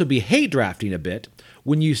might also be hate drafting a bit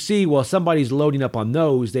when you see, well, somebody's loading up on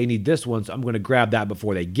those. They need this one, so I'm going to grab that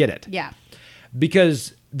before they get it. Yeah.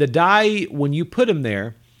 Because the die, when you put them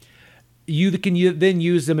there, you then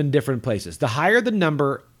use them in different places. The higher the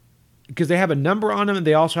number, because they have a number on them, and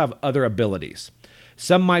they also have other abilities.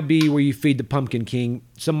 Some might be where you feed the Pumpkin King.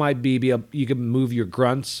 Some might be you can move your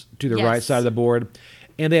grunts to the Yes. right side of the board.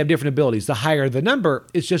 And they have different abilities. The higher the number,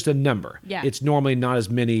 it's just a number. Yeah. It's normally not as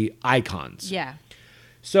many icons. Yeah.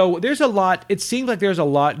 So there's a lot. It seems like there's a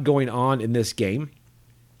lot going on in this game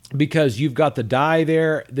because you've got the die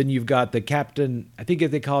there, then you've got the captain. I think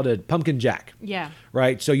they call it a pumpkin jack. Yeah.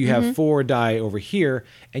 Right. So you have 4 die over here,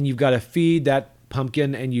 and you've got to feed that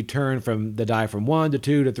pumpkin, and you turn from the die from 1 to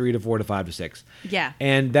 2 to 3 to 4 to 5 to 6. Yeah.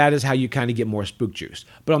 And that is how you kind of get more spook juice.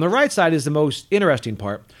 But on the right side is the most interesting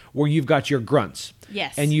part, where you've got your grunts.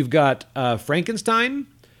 Yes. And you've got Frankenstein,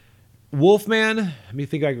 Wolfman. Let me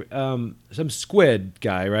think. Some squid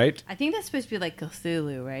guy, right? I think that's supposed to be like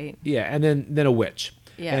Cthulhu, right? Yeah, and then a witch.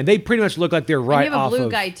 Yeah. And they pretty much look like they're right and you have off a blue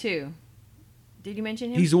of. guy too. Did you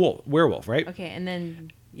mention him? He's a werewolf, right? Okay, and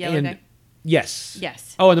then yellow And- guy. Yes.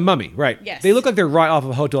 Yes. Oh, and the Mummy, right? Yes. They look like they're right off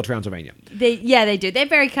of Hotel Transylvania. They do. They're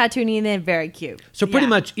very cartoony and they're very cute. So pretty Yeah.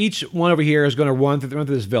 much each one over here is going to run through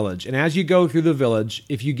this village, and as you go through the village,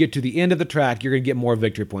 if you get to the end of the track, you're going to get more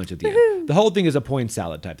victory points at the end. The whole thing is a point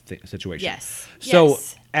salad type situation. Yes. So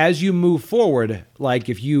Yes. as you move forward, like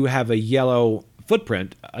if you have a yellow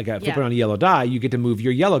footprint, like a footprint Yeah. on a yellow die, you get to move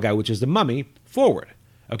your yellow guy, which is the Mummy, forward.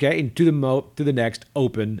 Okay, and to the next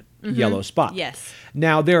open yellow spot. Yes.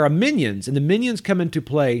 Now there are minions, and the minions come into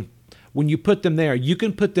play when you put them there. You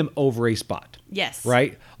can put them over a spot. Yes.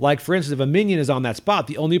 Right? Like, for instance, if a minion is on that spot,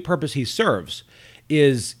 the only purpose he serves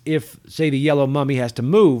is if, say, the yellow mummy has to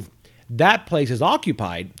move, that place is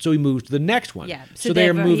occupied, so he moves to the next one. Yeah. So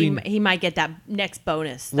they're therefore moving. He might get that next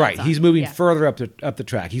bonus. that's Right, on. he's moving Yeah. further up the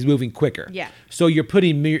track. He's moving quicker. Yeah. So you're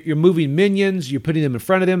moving minions. You're putting them in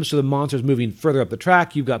front of them, so the monster's moving further up the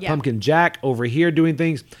track. You've got Yeah. Pumpkin Jack over here doing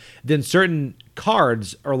things. Then certain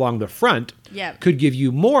cards along the front Yeah. could give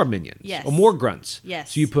you more minions Yes. or more grunts.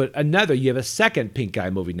 Yes. So you have a second pink guy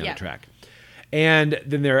moving down Yeah. the track, and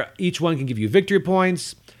then each one can give you victory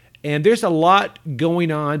points. And there's a lot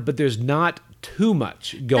going on, but there's not too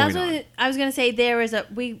much going That's on. what I was gonna say.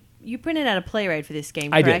 You printed out a playwright for this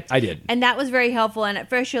game, I did, correct? I did. And that was very helpful. And at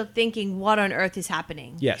first you're thinking, what on earth is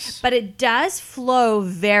happening? Yes. But it does flow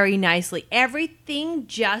very nicely. Everything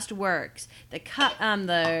just works.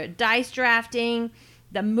 The dice drafting,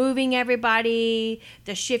 the moving everybody,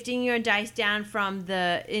 the shifting your dice down from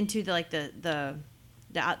the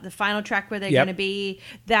the final track where they're Yep. going to be.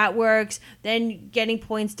 That works. Then getting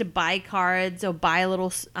points to buy cards or buy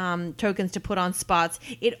little tokens to put on spots.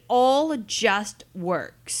 It all just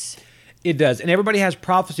works. It does. And everybody has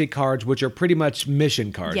prophecy cards, which are pretty much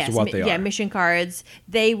mission cards Yes, to what they are. yeah, mission cards.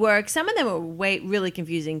 They work. Some of them were really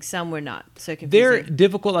confusing. Some were not so confusing. They're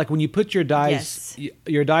difficult. Like when you put your dice, Yes.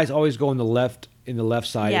 your dice always go in the left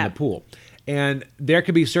side Yeah. in the pool. And there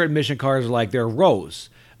could be certain mission cards like they're rows.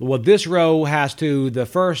 Well, this row has to, the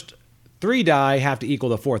first 3 die have to equal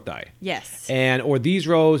the 4th die. Yes. Or these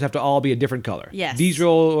rows have to all be a different color. Yes. This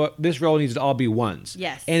row needs to all be 1s.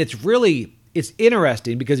 Yes. And it's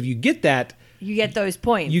interesting because if you get that, you get those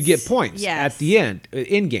points. you get points Yes. at the end,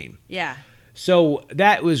 in game. Yeah. So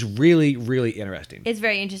that was really, really interesting. It's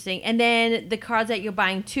very interesting. And then the cards that you're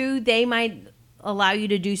buying too, they might allow you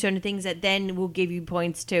to do certain things that then will give you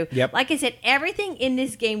points too. Yep. Like I said, everything in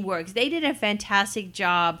this game works. They did a fantastic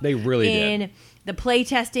job. They really in did. the play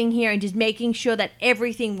testing here and just making sure that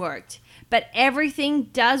everything worked. But everything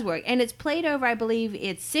does work. And it's played over, I believe,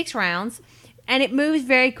 it's 6 rounds. And it moves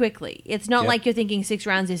very quickly. It's not Yep. like you're thinking 6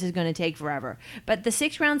 rounds, this is going to take forever. But the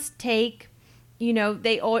 6 rounds take,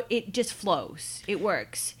 it just flows. It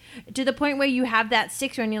works. To the point where you have that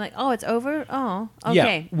 6 round, you're like, oh, it's over? Oh,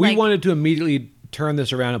 okay. Yeah, we Like, wanted to immediately turn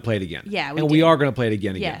this around and play it again. Yeah, we and did. we are going to play it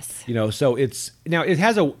again. Yes. So it's now it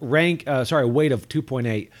has a weight of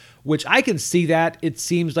 2.8, which I can see that. It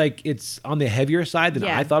seems like it's on the heavier side than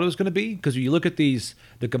Yeah. I thought it was going to be, because when you look at the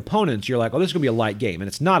components, you're like, oh, this is going to be a light game, and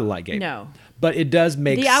it's not a light game. No. But it does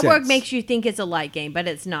make The sense. artwork makes you think it's a light game, but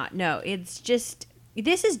it's not. No,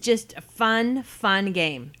 this is just a fun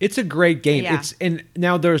game. It's a great game. Yeah. And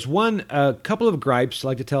now there's a couple of gripes. I'd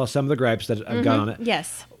like to tell some of the gripes that I've got on it.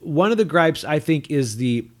 Yes. One of the gripes, I think, is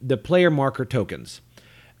the player marker tokens.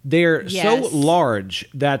 They're so Yes. large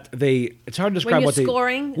that it's hard to describe you're what they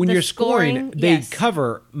scoring, when the you're scoring, scoring, they yes.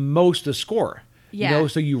 cover most of the score. Yeah.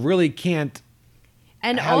 So you really can't.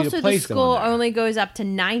 And how you also the place them on score there. only goes up to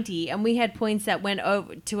 90, and we had points that went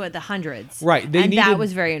over to the hundreds. Right. That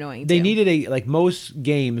was very annoying. They too. needed most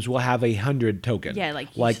games will have 100 token. Yeah, like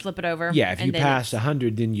you flip it over, Yeah, if you and then pass it's-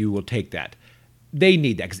 100, then you will take that. They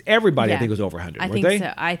need that because everybody I Yeah. think was over 100. I weren't think they?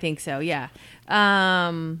 so. I think so. Yeah.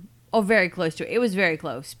 Or very close to it. It was very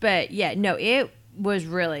close. But yeah, no, it was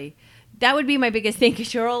really. That would be my biggest thing,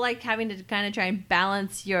 because you're all like having to kind of try and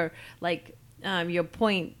balance your your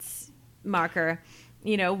points marker.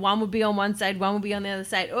 One would be on one side, one would be on the other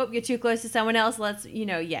side. Oh, you're too close to someone else. That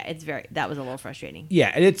was a little frustrating.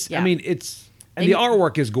 Yeah, and it's. Yeah. I mean, it's. And the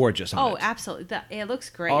artwork is gorgeous. On Oh, it. absolutely. It looks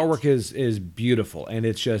great. Artwork is beautiful, and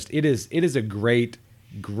it's just it is a great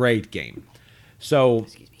game. So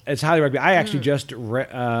it's highly recommended. I actually just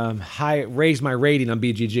raised my rating on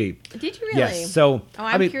BGG. Did you really? Yes. So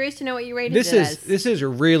I'm curious to know what you rated this it is as. this is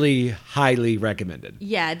really highly recommended.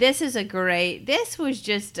 Yeah, this was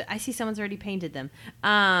just, I see someone's already painted their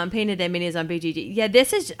minis on BGG. Yeah,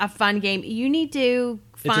 this is a fun game. You need to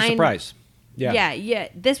find. It's a surprise. Yeah. Yeah.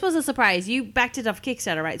 This was a surprise. You backed it off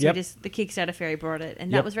Kickstarter, right? So Yep. just the Kickstarter fairy brought it,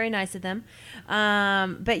 and that Yep. was very nice of them.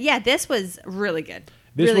 But yeah, this was really good.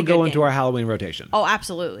 This really will go good into game. our Halloween rotation. Oh,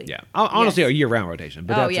 absolutely. Yeah. Honestly, Yes. a year-round rotation.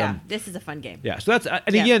 But Oh that's, yeah, this is a fun game. Yeah, so that's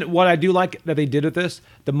and Yeah. again, what I do like that they did with this,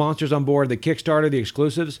 the monsters on board, the Kickstarter, the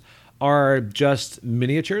exclusives are just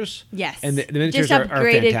miniatures. Yes. and the miniatures Just are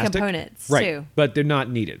upgraded fantastic. components, right? too. But they're not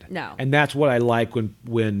needed. No. and that's what I like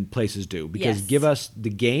when places do, because Yes. give us the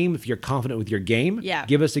game if you're confident with your game. Yeah.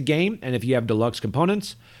 give us a game, and if you have deluxe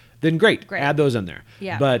components, then great, Great. add those in there.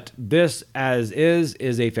 Yeah. But this as is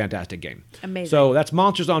a fantastic game. Amazing. So that's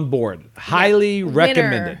Monsters on Board, highly Winner.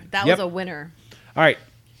 recommended. That Yep. was a winner. All right.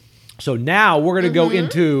 So now we're going to go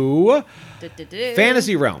into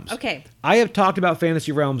Fantasy Realms. Okay. I have talked about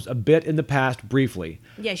Fantasy Realms a bit in the past, briefly.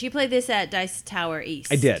 Yeah, she played this at Dice Tower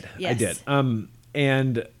East. I did. Yes. I did.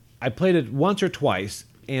 And I played it once or twice,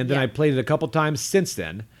 and then Yeah. I played it a couple times since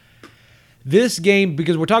then. This game,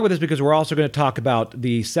 because we're talking about this because we're also going to talk about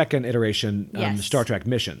the second iteration, Yes. Star Trek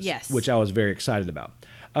Missions, Yes. which I was very excited about.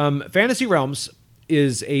 Fantasy Realms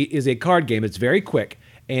is a card game. It's very quick,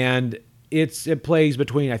 and it plays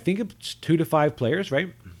between, I think it's 2 to 5 players,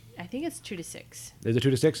 right? I think it's 2 to 6. Is it 2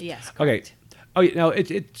 to 6? Yes, Okay. correct. Oh, yeah, no,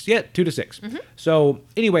 it's 2 to 6. So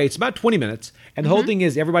anyway, it's about 20 minutes, and the whole thing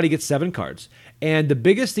is everybody gets 7 cards, and the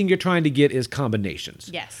biggest thing you're trying to get is combinations.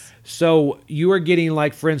 Yes. So you are getting,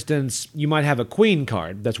 like, for instance, you might have a queen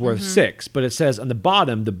card that's worth 6, but it says on the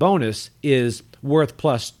bottom the bonus is worth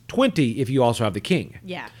plus 20 if you also have the king.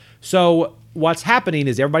 Yeah. So what's happening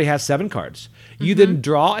is everybody has 7 cards. You then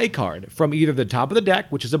draw a card from either the top of the deck,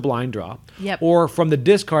 which is a blind draw, Yep. or from the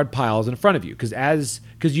discard piles in front of you, because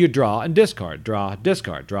you draw and discard, draw,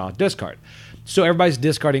 discard, draw, discard. So everybody's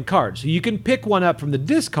discarding cards. So you can pick one up from the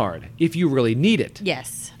discard if you really need it.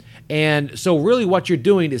 Yes. And so really what you're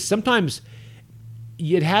doing is sometimes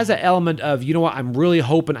it has an element of, you know what, I'm really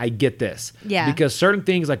hoping I get this. Yeah. Because certain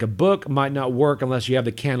things like a book might not work unless you have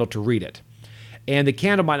the candle to read it. And the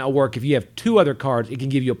candle might not work if you have 2 other cards, it can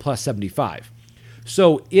give you a plus 75.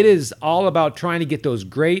 So it is all about trying to get those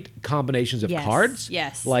great combinations of cards.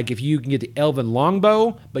 Yes. Like if you can get the elven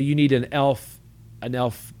longbow, but you need an elf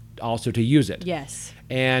also to use it. Yes.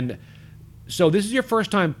 And so this is your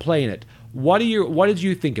first time playing it. What did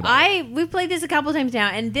you think about it? We've played this a couple times now,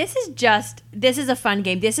 and this is a fun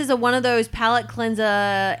game. This is one of those palate cleanser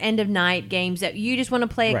end of night games that you just want to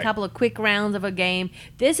play a couple of quick rounds of a game.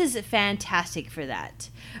 This is fantastic for that.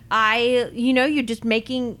 You're just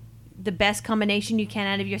making the best combination you can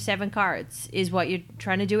out of your 7 cards is what you're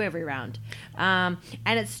trying to do every round. And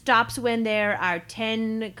it stops when there are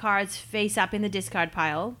 10 cards face up in the discard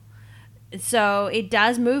pile. So it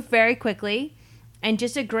does move very quickly, and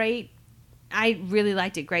just I really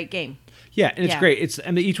liked it. Great game. Yeah, and it's great.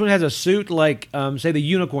 Each one has a suit, like say the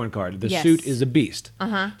unicorn card. The suit is a beast.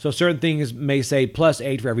 So certain things may say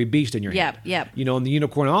 +8 for every beast in your hand. Yep. And the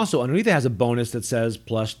unicorn also underneath it has a bonus that says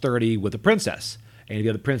 +30 with a princess. And if you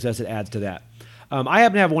have the princess, it adds to that. I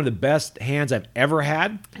happen to have one of the best hands I've ever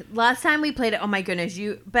had. Last time we played it, oh my goodness,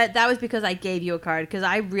 but that was because I gave you a card because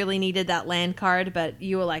I really needed that land card, but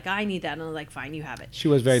you were like, I need that, and I was like, fine, you have it. She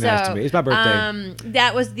was very nice to me. It's my birthday.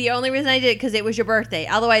 That was the only reason I did it, because it was your birthday.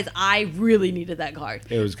 Otherwise, I really needed that card.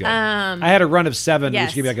 It was good. I had a run of 7,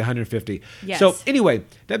 which gave me like 150. Yes. So anyway,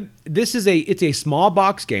 it's a small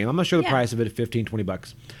box game. I'm not sure the price of it at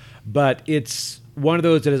 $15-20, but it's one of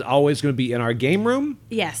those that is always going to be in our game room.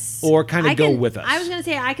 Yes. Or kind of go with us. I was going to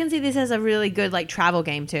say, I can see this as a really good travel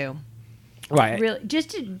game too. Right. Really,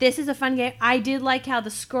 this is a fun game. I did like how the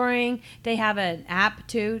scoring, they have an app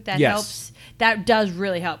too that helps. That does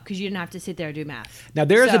really help because you didn't have to sit there and do math. Now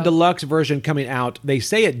there is a deluxe version coming out. They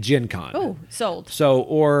say at Gen Con. Oh, sold. So,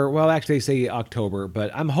 actually they say October,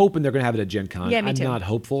 but I'm hoping they're going to have it at Gen Con. Yeah, me too. I'm not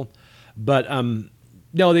hopeful, but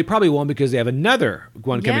no, they probably won't because they have another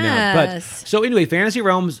one coming out. But so anyway, Fantasy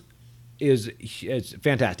Realms is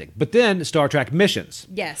fantastic. But then Star Trek Missions.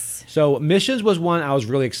 Yes. So Missions was one I was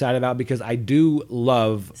really excited about because I do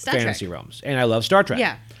love Fantasy Realms and I love Star Trek.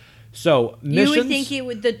 Yeah. So Missions, you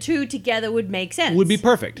would think the two together would make sense. Would be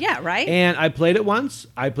perfect. Yeah, right? And I played it once.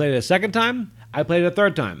 I played it a second time. I played it a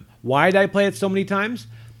third time. Why did I play it so many times?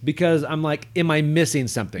 Because I'm like, am I missing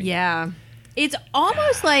something? Yeah. It's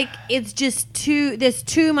almost like it's just there's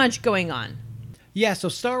too much going on. Yeah, so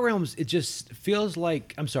Star Realms, it just feels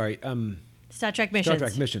like, Star Trek Missions. Star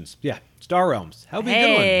Trek Missions, yeah. Star Realms. How be a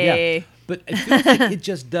good one. Yeah. But it feels like it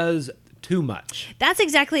just does too much. That's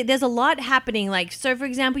exactly, there's a lot happening. So for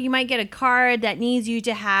example, you might get a card that needs you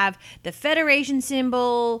to have the Federation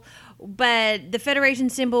symbol, but the Federation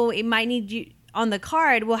symbol, it might need you, on the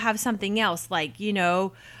card, will have something else,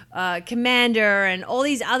 commander and all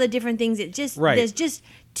these other different things. There's just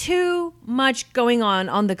too much going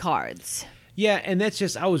on the cards. Yeah, and that's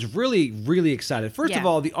just, I was really, really excited. First of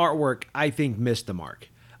all, the artwork, I think, missed the mark.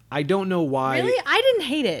 I don't know why. Really? I didn't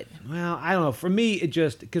hate it. Well, I don't know. For me, it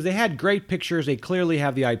just, because they had great pictures, they clearly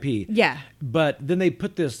have the IP. Yeah. But then they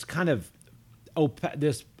put this kind of,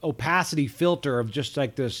 this opacity filter of just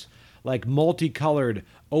this, multicolored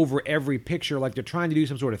over every picture, like they're trying to do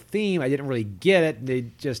some sort of theme. I didn't really get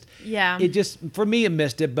it. For me, it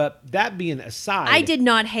missed it. But that being aside, I did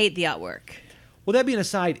not hate the artwork. Well, that being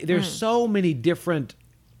aside, there's so many different.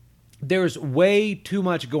 There's way too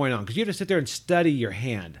much going on because you have to sit there and study your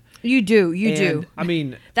hand. You do. I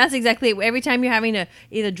mean, that's exactly it. Every time you're having to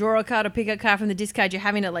either draw a card or pick a card from the discard, you're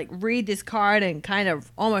having to read this card and kind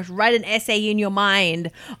of almost write an essay in your mind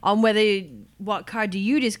on what card do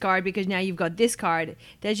you discard because now you've got this card.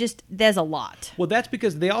 There's a lot. Well, that's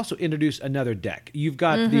because they also introduce another deck. You've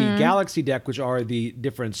got the Galaxy deck, which are the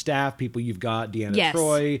different staff people. You've got Deanna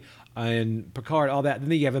Troi and Picard, all that.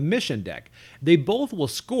 And then you have a mission deck. They both will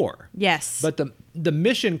score. Yes. But the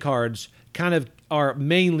mission cards kind of are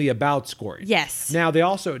mainly about scoring. Yes. Now, they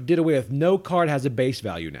also did away with no card has a base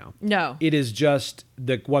value now. No. It is just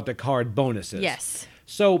what the card bonus is. Yes.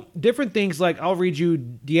 So different things I'll read you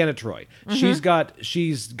Deanna Troi.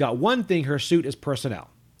 She's got one thing, her suit is personnel.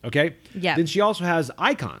 Okay? Yeah. Then she also has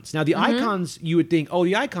icons. Now the icons, you would think,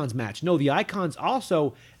 the icons match. No, the icons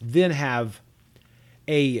also then have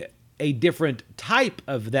a different type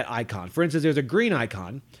of that icon. For instance, there's a green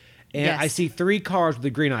icon, and I see 3 cards with the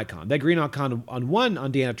green icon. That green icon on one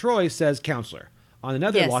on Deanna Troi says counselor. On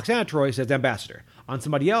another, Loxana Troi says ambassador. On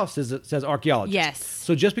somebody else, it says archaeologist. Yes.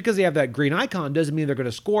 So just because they have that green icon doesn't mean they're going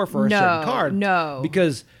to score for a certain card. No.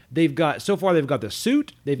 Because they've got the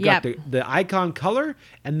suit, they've got the icon color,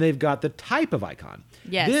 and they've got the type of icon.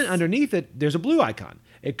 Yes. Then underneath it, there's a blue icon.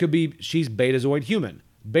 It could be she's Betazoid human,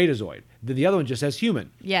 Betazoid. Then the other one just says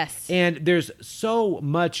human. Yes. And there's so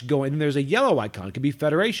much going. And there's a yellow icon. It could be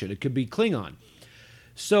Federation. It could be Klingon.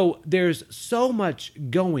 So there's so much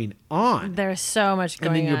going on. There's so much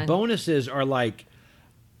going on. And then your bonuses are like,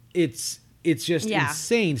 it's just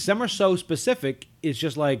insane. Some are so specific. It's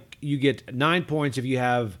just like you get 9 points if you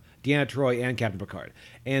have Deanna Troi and Captain Picard.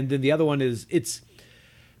 And then the other one is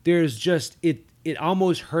it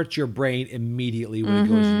almost hurts your brain immediately when it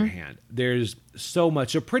goes in your hand. There's so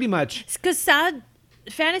much. So pretty much. Because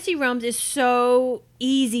Fantasy Realms is so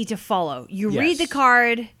easy to follow. You read the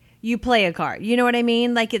card, you play a card. You know what I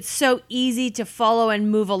mean? Like, it's so easy to follow and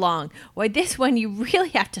move along. Well, this one, you really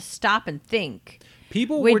have to stop and think.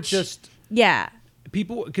 People were just... Yeah.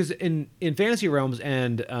 People, because in Fantasy Realms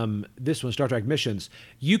and this one, Star Trek Missions,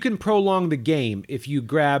 you can prolong the game if you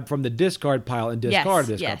grab from the discard pile and discard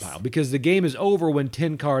the discard pile, because the game is over when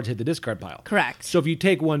 10 cards hit the discard pile. Correct. So if you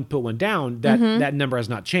take one, put one down, that number has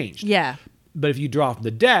not changed. Yeah. But if you draw from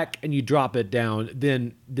the deck and you drop it down,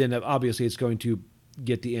 then obviously it's going to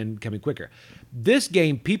get the end coming quicker. This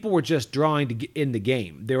game, people were just drawing to get in the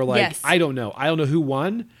game. They were like, I don't know who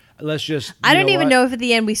won. Let's just. I don't even know if at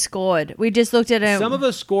the end we scored. We just looked at it. Some of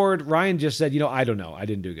us scored. Ryan just said, I don't know. I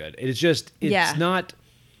didn't do good. It's not.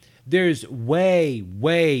 There's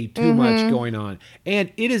way too much going on.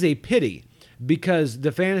 And it is a pity because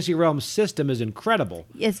the Fantasy Realms system is incredible.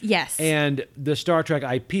 Yes. And the Star Trek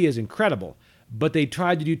IP is incredible. But they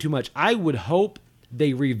tried to do too much. I would hope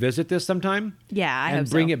they revisit this sometime. Yeah, I hope and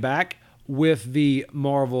bring it back with the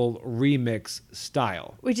Marvel Remix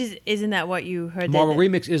style. Which isn't that what you heard? Marvel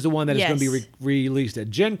Remix is the one that is going to be released at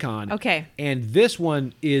Gen Con. Okay. And this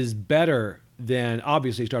one is better than,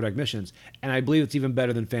 obviously, Star Trek Missions. And I believe it's even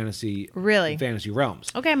better than Fantasy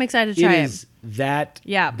Realms. Okay, I'm excited to try it. It is that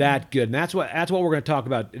good. And that's what we're going to talk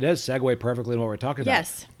about. It does segue perfectly into what we're talking about.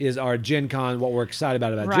 Yes. Is our Gen Con, what we're excited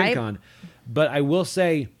about Gen Con. But I will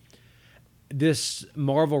say, this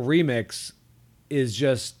Marvel Remix is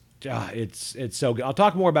just... it's so good. I'll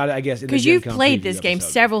talk more about it, I guess, in the Gen Con because you've played this game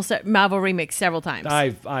Marvel Remix several times.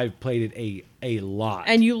 I've played it a lot,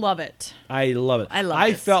 and you love it. I love it.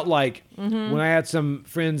 I felt like when I had some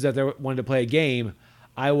friends that wanted to play a game,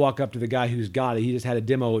 I walk up to the guy who's got it. He just had a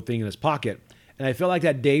demo thing in his pocket, and I felt like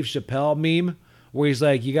that Dave Chappelle meme where he's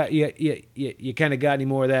like, "You kind of got any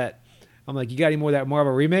more of that?" I'm like, "You got any more of that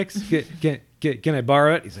Marvel Remix? Can I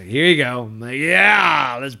borrow it?" He's like, "Here you go." I'm like,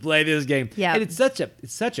 "Yeah, let's play this game." Yeah. And it's such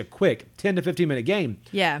a quick 10 to 15 minute game.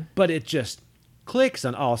 Yeah. But it just clicks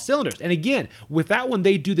on all cylinders. And again, with that one,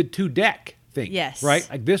 they do the 2-deck thing. Yes. Right?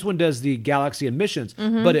 Like this one does the Galaxy and Missions,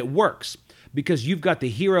 but it works because you've got the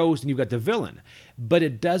heroes and you've got the villain, but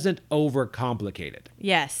it doesn't overcomplicate it.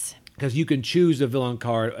 Yes. Because you can choose a villain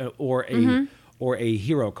card or a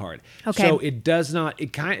hero card. Okay. So it does not.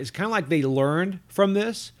 It's kind of like they learned from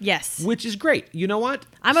this. Yes. Which is great. You know what?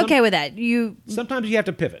 I'm okay with that. Sometimes you have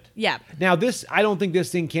to pivot. Yeah. Now I don't think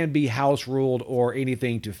this thing can be house ruled or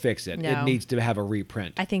anything to fix it. No. It needs to have a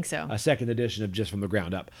reprint. I think so. A second edition of just from the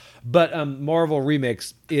ground up. But Marvel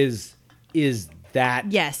Remix is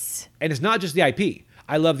that. Yes. And it's not just the IP.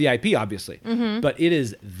 I love the IP, obviously, but it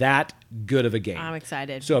is that good of a game. I'm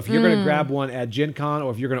excited. So if you're going to grab one at Gen Con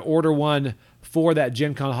or if you're going to order one for that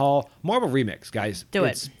Gen Con haul, Marvel Remix, guys. Do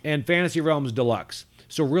it. And Fantasy Realms Deluxe.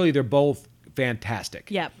 So really, they're both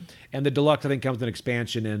fantastic. Yep. And the Deluxe, I think, comes with an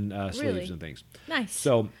expansion and sleeves and things. Nice.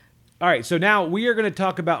 So, all right. So now we are going to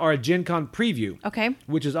talk about our Gen Con preview. Okay.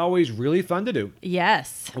 Which is always really fun to do.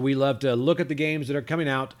 Yes. We love to look at the games that are coming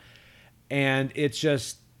out. And it's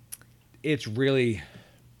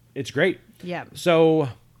great. Yeah. So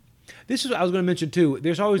this is what I was going to mention too.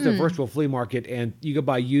 There's always the virtual flea market, and you can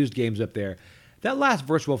buy used games up there. That last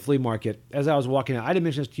virtual flea market, as I was walking out, I didn't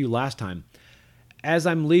mention this to you last time. As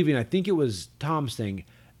I'm leaving, I think it was Tom's thing,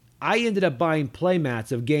 I ended up buying play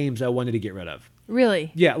mats of games I wanted to get rid of.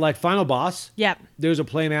 Really? Yeah, like Final Boss. Yep. There's a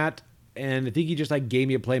play mat, and I think he just gave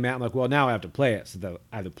me a play mat. I'm like, well, now I have to play it, so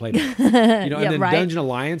I have to play it. And then Dungeon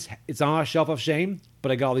Alliance, it's on a shelf of shame,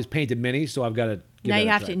 but I got all these painted minis, so I've got to. Now you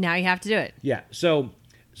have to do it. Yeah. So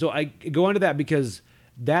I go into that because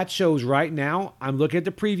that shows right now. I'm looking at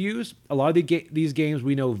the previews. A lot of these games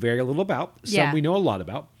we know very little about. Some we know a lot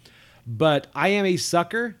about. But I am a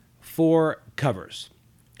sucker for covers.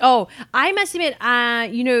 Oh, I must admit,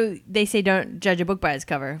 they say don't judge a book by its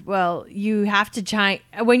cover. Well, you have to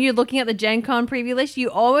when you're looking at the Gen Con preview list, you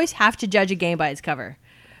always have to judge a game by its cover.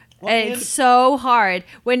 It's so hard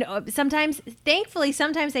when thankfully,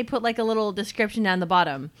 sometimes they put like a little description down the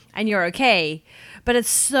bottom and you're okay. But it's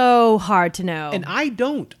so hard to know. And I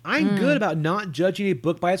don't. I'm good about not judging a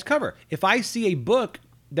book by its cover. If I see a book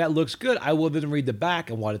that looks good, I will then read the back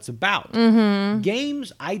and what it's about.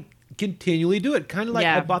 Games, I continually do it. Kind of like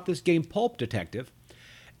I bought this game, Pulp Detective,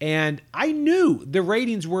 and I knew the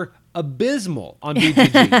ratings were abysmal on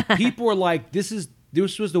BGG. People were like, this was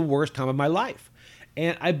the worst time of my life.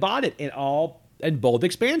 And I bought it in both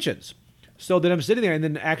expansions. So then I'm sitting there, and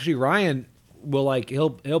then actually Ryan will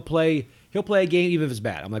he'll play a game even if it's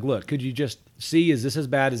bad. I'm like, look, could you just see, is this as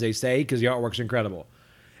bad as they say? Because the artwork's incredible.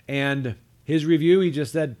 And his review, he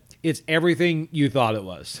just said, it's everything you thought it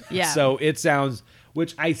was. Yeah. So it sounds,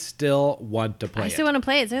 which I still want to play. I still want to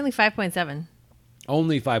play it. It's only 5.7.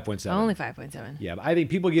 Only 5.7. Only 5.7. Yeah, but I think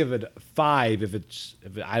people give it 5 if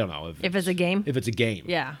I don't know. If it's a game? If it's a game.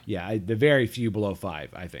 Yeah. Yeah, the very few below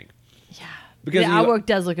 5, I think. Yeah. Because the artwork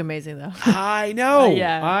does look amazing, though. I know.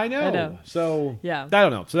 Yeah, I know. I know. So, yeah. I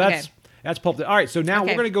don't know. So Okay. that's Pulp. All right, so now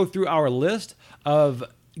we're going to go through our list of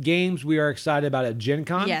games we are excited about at Gen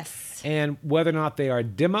Con. Yes. And whether or not they are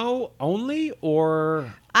demo only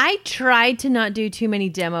or... I tried to not do too many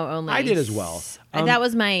demo only. I did as well. That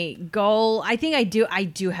was my goal. I think I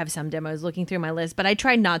do have some demos looking through my list, but I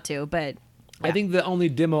tried not to. But yeah. I think the only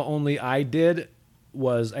demo only I did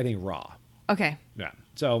was, I think, Raw. Okay. Yeah.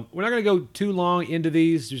 So we're not going to go too long into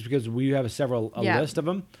these just because we have a list of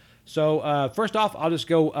them. So first off, I'll just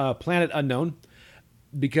go Planet Unknown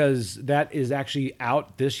because that is actually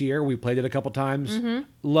out this year. We played it a couple times.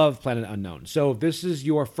 Love Planet Unknown. So if this is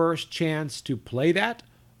your first chance to play that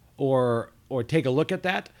or take a look at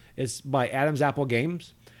that, it's by Adam's Apple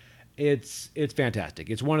Games. It's fantastic.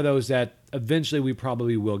 It's one of those that eventually we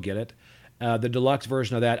probably will get it. The deluxe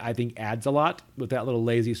version of that, I think, adds a lot with that little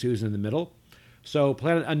Lazy Susan in the middle. So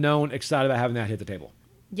Planet Unknown, excited about having that hit the table.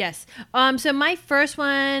 Yes. So my first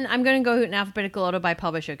one, I'm going to go in alphabetical order by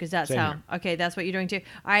publisher because that's Same how. here. Okay, that's what you're doing too.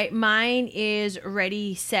 All right, mine is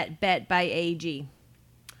Ready, Set, Bet by AEG.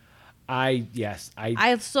 I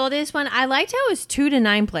saw this one. I liked how it was 2 to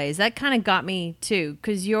 9 plays. That kind of got me too,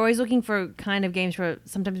 because you're always looking for kind of games for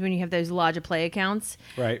sometimes when you have those larger play accounts.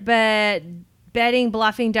 Right. But betting,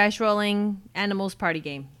 bluffing, dice rolling, animals party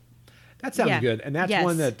game. that sounds good, and that's Yes.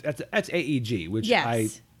 one that's AEG, which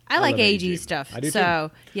Yes. I like love AEG stuff. I do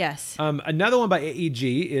so yes. Another one by AEG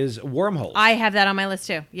is Wormholes. I have that on my list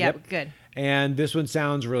too. Yep. Good. And this one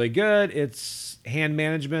sounds really good. It's hand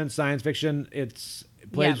management, science fiction. It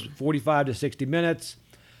plays 45 to 60 minutes.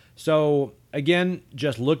 So again,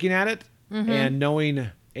 just looking at it and knowing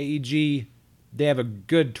AEG, they have a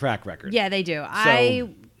good track record. Yeah, they do. I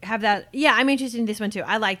have that. Yeah, I'm interested in this one too.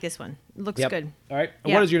 I like this one. It looks good. All right. And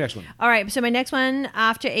Yep. what is your next one? All right. So my next one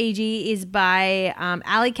after AG is by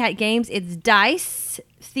Alley Cat Games. It's Dice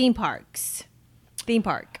Theme Parks. Theme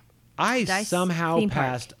Park. I Dice somehow Theme Park.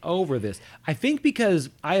 passed over this. I think because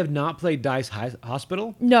I have not played Dice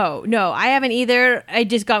Hospital. No, I haven't either. It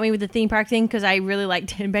just got me with the theme park thing because I really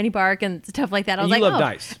liked Benny Park and stuff like that. I was And you like, love oh,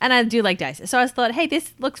 dice. and I do like dice. So I thought, hey,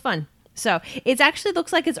 this looks fun. So it actually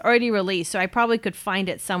looks like it's already released, so I probably could find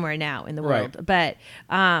it somewhere now in the world. Right. But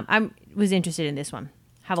I was interested in this one.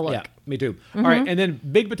 Have a look. Yeah, me too. All right, and then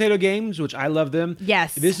Big Potato Games, which I love them.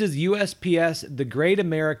 Yes. This is USPS, the Great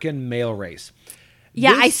American Mail Race.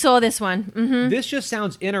 Yeah, This- I saw this one. This just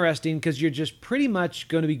sounds interesting because you're just pretty much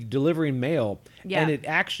going to be delivering mail, Yeah. and it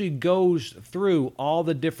actually goes through all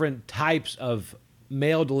the different types of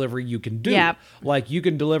mail delivery you can do. Yep. Like you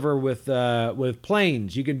can deliver with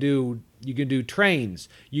planes, you can do trains,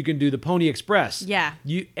 you can do the Pony Express. Yeah.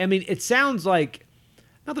 I mean, it sounds like,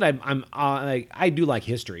 not that I do like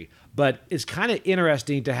history, but it's kind of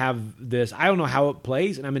interesting to have this. I don't know how it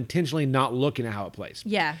plays, and I'm intentionally not looking at how it plays.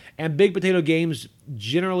 Yeah. And Big Potato Games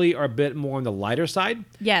generally are a bit more on the lighter side.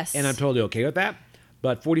 Yes. And I'm totally okay with that.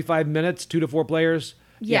 But 45 minutes, 2 to 4 players.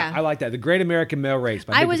 Yeah. I like that. The Great American Mail Race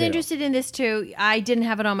by I Big was Potato. interested in this too. I didn't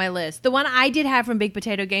have it on my list. The one I did have from Big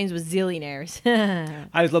Potato Games was Zillionaires.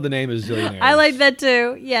 I just love the name of Zillionaires. I like that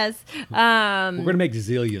too. Yes. We're going to make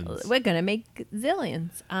zillions. We're gonna make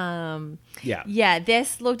zillions. Yeah. Yeah,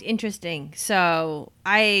 this looked interesting. So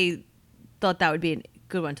I thought that would be a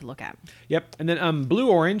good one to look at. Yep. And then Blue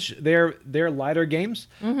Orange, they're lighter games.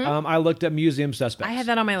 I looked at Museum Suspects. I have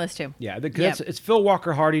that on my list too. Yeah, Yep. it's Phil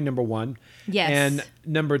Walker Hardy, number 1. Yes. And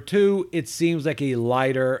number 2, it seems like a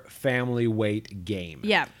lighter family weight game.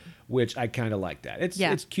 Yeah. which I kind of like that. It's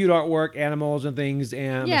Yeah. it's cute artwork, animals and things,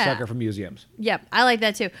 and I'm Yeah. a sucker for museums. Yep, I like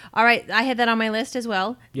that too. All right, I had that on my list as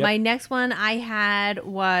well. Yep. My next one I had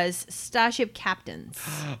was Starship Captains.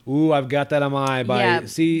 Ooh, I've got that on my by Yeah.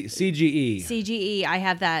 CGE. CGE, I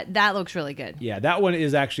have that. That looks really good. Yeah, that one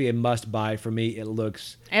is actually a must buy for me. It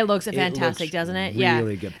looks It looks fantastic, looks doesn't it?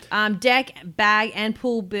 really good. Deck, bag, and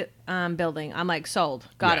pool building. I'm like sold.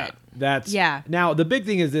 Got yeah, it. That's Yeah. Now the big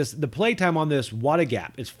thing is this: the playtime on this, what a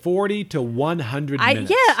gap! It's 40 to 100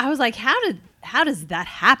 minutes. I was like, how does that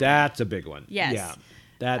happen? That's a big one. Yes. Yeah,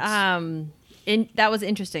 that's. That was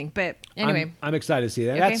interesting, but anyway, I'm excited to see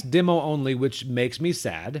that. Okay. That's demo only, which makes me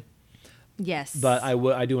sad. yes. But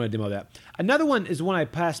I do want to demo that. Another one is one I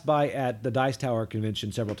passed by at the Dice Tower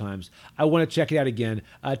convention several times. I want to check it out again.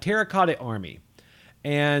 Terracotta Army,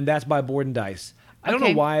 and that's by Board and Dice. I don't know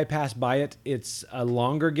Okay. why I passed by it. It's a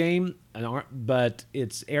longer game, but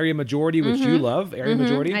it's area majority, which you love, area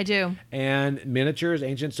majority. I do. And miniatures,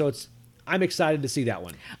 ancient. So I'm excited to see that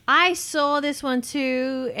one. I saw this one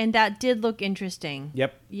too, and that did look interesting.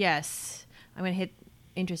 Yep. Yes. I'm going to hit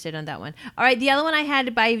interested on that one. All right. The other one I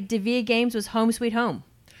had by Devere Games was Home Sweet Home.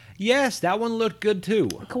 Yes, that one looked good too.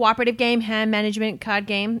 Cooperative game, hand management card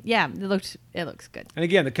game. Yeah, it looks good. And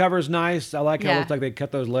again, the cover's nice. I like how it Yeah. looks like they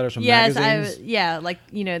cut those letters from Yes, magazines. like,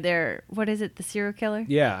 they're, what is it, the serial killer?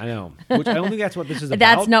 Yeah, I know. Which I don't think that's what this is about.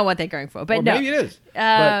 That's not what they're going for, but Or no. maybe it is.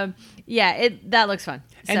 But- Yeah, that looks fun.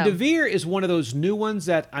 And So, Devere is one of those new ones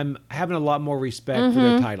that I'm having a lot more respect for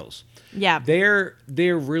their titles. yeah. They're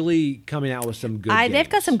really coming out with some good games. They've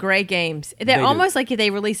got some great games. They're They almost like if they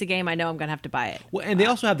release a game, I know I'm going to have to buy it. Well, and they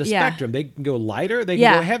also have the yeah. spectrum. They can go lighter, they can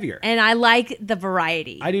Yeah. go heavier. And I like the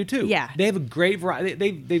variety. I do too. Yeah. They have a great variety.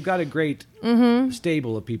 They've got a great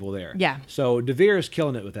stable of people there. Yeah. So Devere is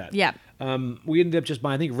killing it with that. Yeah. We ended up just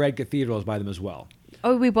buying, I think Red Cathedral is by them as well.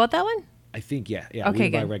 Oh, we bought that one? I think, yeah. Okay, we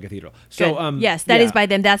buy good. Red Cathedral. Good. So, yes, that is yeah. by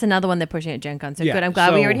them. That's another one they're pushing at Gen Con. So good. I'm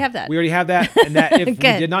glad we So already have that. We already have that. And that if we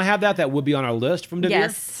Good. did not have that, that would be on our list from Devere.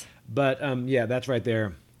 Yes. But yeah, that's right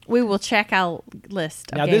there. We will check our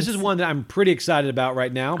list. Of Now, games. this is one that I'm pretty excited about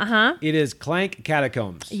right now. Uh-huh. It is Clank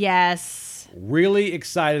Catacombs. Yes. Really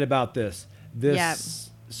excited about this. Yep.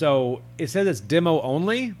 So it says it's demo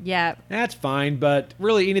only. Yeah. That's fine, but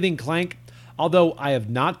really anything Clank. Although I have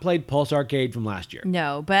not played Pulse Arcade from last year.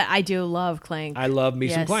 No, but I do love Clank. I love me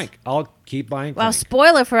some Yes. Clank. I'll keep buying Well, Clank.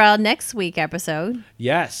 spoiler for our next week episode.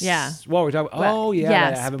 Yes. Yeah. Well, we're talking. Well, Oh, yeah. yeah,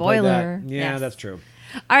 I haven't spoiler. played that. Yeah, Yes. that's true.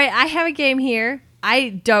 All right, I have a game here. I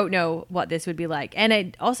don't know what this would be like. And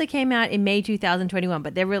it also came out in May 2021,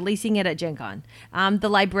 but they're releasing it at Gen Con. The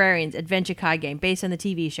Librarians adventure card game based on the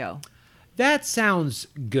TV show. That sounds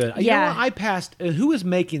good. You know Yeah. what? I passed. Who is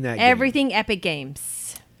making that game? Everything Epic Games.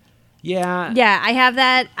 Yeah. Yeah, I have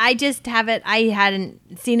that. I just have it. I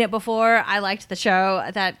hadn't seen it before. I liked the show.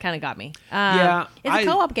 That kind of got me. Yeah, It's a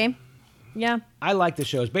co-op game. Yeah. I like the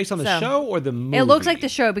shows. Based on the So, show or the movie? It looks like the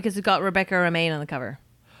show because it's got Rebecca Romaine on the cover.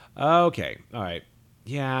 Okay. All right.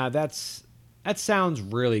 Yeah, that sounds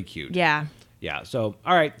really cute. Yeah. Yeah. So,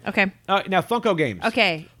 all right. Okay. Now, Funko Games.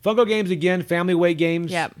 Okay. Funko Games again, family weight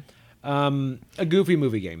games. Yep. A Goofy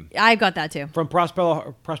movie game I got that too. from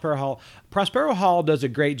Prospero Hall. Prospero Hall does a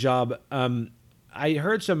great job. I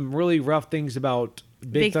heard some really rough things about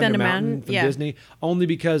Big Thunder Mountain from yeah. Disney, only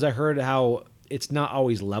because I heard how it's not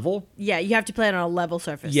always level. Yeah, you have to play it on a level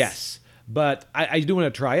surface. Yes, but I do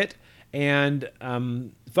want to try it. And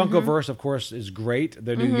Funkoverse, of course, is great.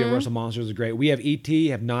 The new Universal Monsters is great. We have E.T.,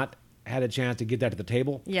 have not had a chance to get that to the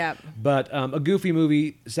table. Yep. But a Goofy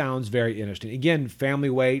movie sounds very interesting. Again, family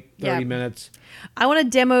weight, 30 Yep. minutes. I want to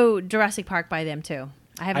demo Jurassic Park by them too.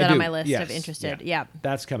 I have that on do, my list yes, of interested. yeah. Yeah.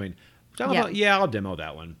 That's coming. So Yeah. I'll demo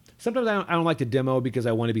that one. Sometimes I don't like to demo because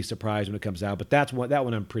I want to be surprised when it comes out, but that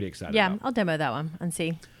one I'm pretty excited Yeah, about. I'll demo that one and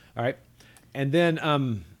see. All right. And then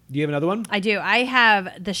do you have another one? I do. I have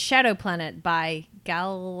The Shadow Planet by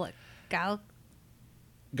Galacta.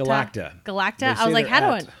 Galacta. They I was say like, they're how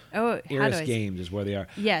do at I Eris Games is where they are.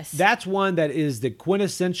 Yes. That's one that is the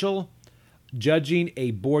quintessential judging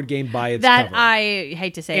a board game by its that cover. I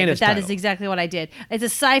hate to say And it, its but that is title. exactly what I did. It's a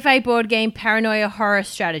sci-fi board game, paranoia horror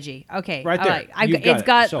strategy. Okay, Right all there. right. You've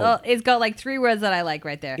got It's got like 3 words that I like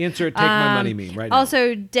right there. Insert take my money meme right now.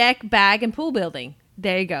 Also, deck, bag, and pool building.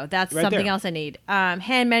 There you go. That's Right something there. else I need.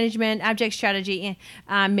 Hand management, abject strategy,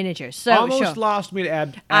 and miniatures. So Almost sure. lost me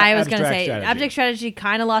to I was going to abstract say strategy. abstract strategy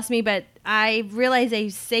kind of lost me, but I realize they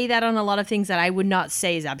say that on a lot of things that I would not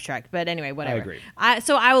say is abstract. But anyway, whatever. agree.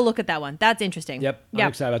 So I will look at that one. That's interesting. Yep. I'm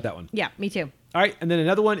excited about that one. Yeah, me too. All right. And then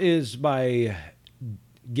another one is by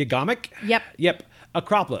Gigomic. Yep. Yep.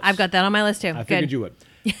 Acropolis. I've got that on my list too. I figured Good. you would.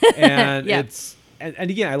 And Yep. and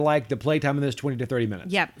again, I like the playtime in this 20 to 30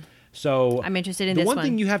 minutes. Yep. So I'm interested in the this one one.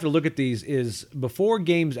 thing you have to look at these is before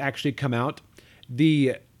games actually come out,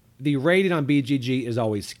 the rating on BGG is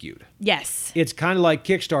always skewed. Yes. It's kind of like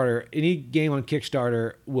Kickstarter. Any game on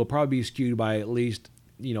Kickstarter will probably be skewed by at least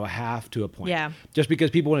a half to a point. Yeah. Just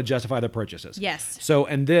because people want to justify their purchases. Yes. So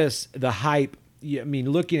and the hype. I mean,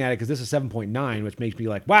 looking at it, because this is 7.9, which makes me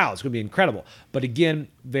like, wow, it's going to be incredible. But again,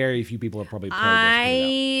 very few people have probably played this.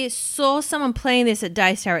 I saw someone playing this at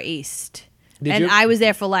Dice Tower East. Did and you? I was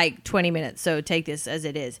there for like 20 minutes, so take this as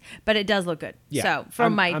it is. But it does look good. Yeah. So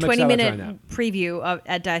from my I'm excited to try 20-minute preview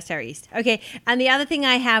at Dice Tower East. Okay, and the other thing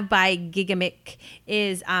I have by Gigamic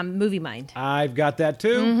is Movie Mind. I've got that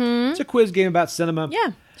too. It's a quiz game about cinema.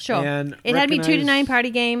 Yeah, sure. And it had me 2 to 9 recognize- party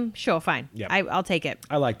game. Sure, fine. Yep. I'll take it.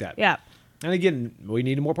 I like that. Yeah. And again, we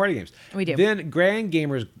need more party games. We do. Then Grand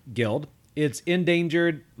Gamers Guild. It's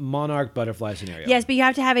Endangered Monarch Butterfly Scenario. Yes, but you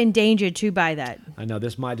have to have Endangered to buy that. I know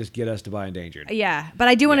this might just get us to buy Endangered. Yeah, but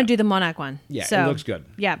I do want to Yeah. do the Monarch one. Yeah, it So, looks good.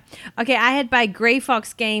 Yeah. Okay, I had by Gray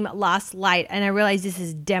Fox game Last Light, and I realized this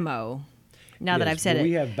is demo. Now that Yes, I've said but it.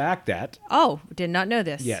 we have backed that. Oh, did not know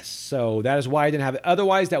this. Yes, so that is why I didn't have it.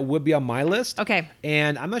 Otherwise, that would be on my list. Okay.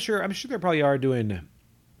 And I'm not sure. I'm sure they probably are doing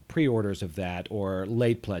pre-orders of that or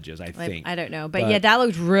late pledges, I think. I don't know, but yeah, that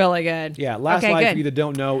looks really good. Yeah, Last okay, Light, good. for you that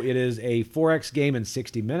don't know, it is a 4X game in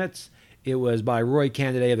 60 minutes. It was by Roy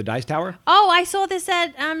Candidate of the Dice Tower. Oh, I saw this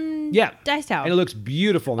at Yeah. Dice Tower. And it looks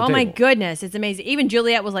beautiful on the Oh table. my goodness, it's amazing. Even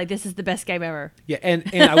Juliet was like, "This is the best game ever." Yeah, and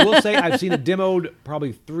I will say I've seen it demoed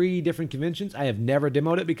probably 3 different conventions. I have never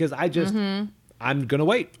demoed it because I just I'm gonna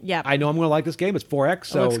wait. Yep. I know I'm gonna like this game. It's 4X,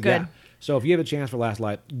 so looks good. yeah. So if you have a chance for Last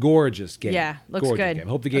Light, gorgeous game. Yeah, looks Gorgeous good. Game.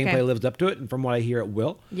 Hope the gameplay Okay. lives up to it, and from what I hear, it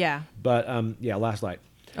will. Yeah. But yeah, Last Light.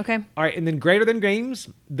 Okay. All right, and then Greater Than Games,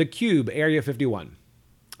 The Cube, Area 51.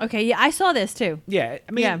 Okay. Yeah, I saw this too. Yeah,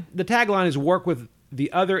 I mean, Yeah. the tagline is work with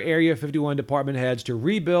the other Area 51 department heads to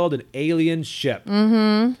rebuild an alien ship.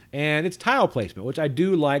 Mm-hmm. And it's tile placement, which I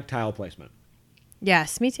do like tile placement.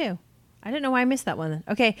 Yes, me too. I don't know why I missed that one.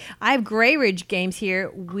 Okay, I have Grey Ridge Games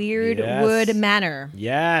here. Weird Yes. Wood Manor.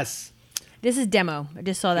 Yes, This is demo. I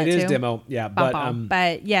just saw that it too. is demo. Yeah,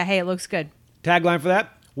 But yeah, hey, it looks good. tagline for that: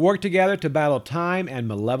 work together to battle time and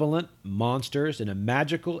malevolent monsters in a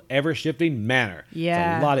magical, ever-shifting manner.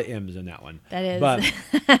 Yeah. It's a lot of M's in that one. That is.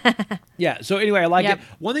 But yeah. So anyway, I like Yep. it.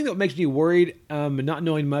 One thing that makes me worried, not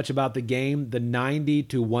knowing much about the game, the 90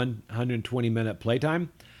 to 120 minute playtime.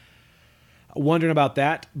 Wondering about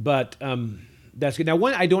that, but that's good. Now,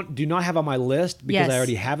 one I do not have on my list because Yes. I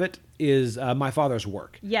already have it is My Father's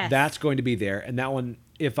Work. Yes. That's going to be there, and that one,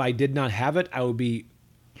 if I did not have it, I would be.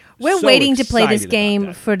 We're so waiting to play this excited about game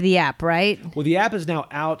that. for the app, right? Well, the app is now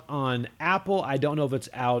out on Apple. I don't know if it's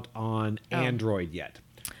out on Android yet,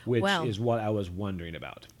 which Well. is what I was wondering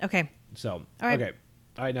about. Okay. So, right. okay.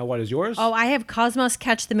 All right, now what is yours? Oh, I have Cosmos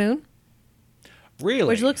Catch the Moon, really?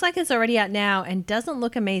 which looks like it's already out now and doesn't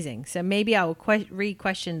look amazing. So maybe I'll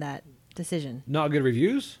re-question that decision. Not good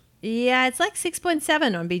reviews? Yeah, it's like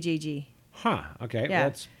 6.7 on BGG. Huh. Okay. Yeah.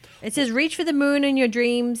 That's It says reach for the moon in your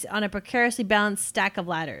dreams on a precariously balanced stack of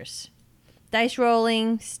ladders. Dice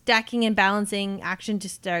rolling, stacking and balancing, action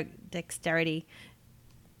to dexterity.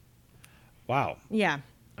 wow. Yeah.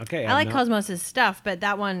 Okay. I like Cosmos' stuff, but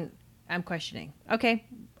that one I'm questioning. Okay.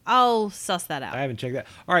 I'll suss that out. I haven't checked that.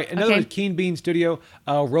 All right, another Okay. one is Keen Bean Studio,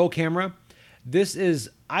 Roll Camera. This is,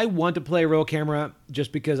 I want to play Roll Camera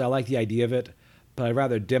just because I like the idea of it, but I'd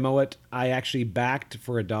rather demo it. I actually backed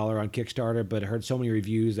for $1 on Kickstarter, but I heard so many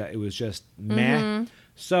reviews that it was just meh. Mm-hmm.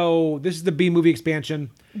 So this is the B movie expansion.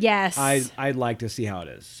 Yes. I'd like to see how it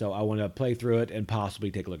is. So I want to play through it and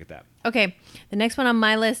possibly take a look at that. Okay. The next one on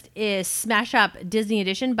my list is Smash Up Disney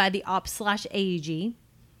Edition by the Ops/AEG.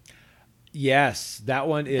 Yes, that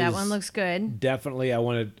one is. That one looks good. Definitely,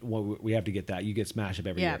 we have to get that. You get Smash Up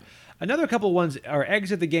every Yeah. year. Another couple of ones are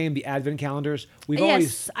Exit the Game, the Advent calendars.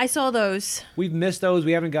 Yes, I saw those. We've missed those.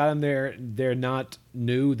 We haven't got them there. They're not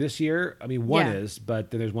new this year. I mean, one Yeah. is,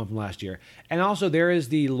 but then there's one from last year. And also there is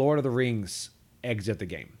the Lord of the Rings Exit the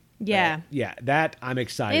Game. Yeah. Yeah, that I'm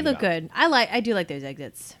excited They look about. good. I do like those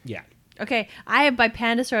exits. Yeah. Okay. I have by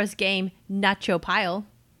Pandasaurus game Nacho Pile.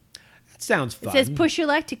 That sounds It fun. says push your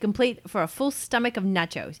luck to complete for a full stomach of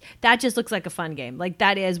nachos. That just looks like a fun game. Like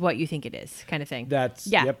that is what you think it is, kind of thing. That's-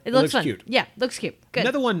 yeah. yep, It looks looks fun. cute. Yeah, looks cute. Good.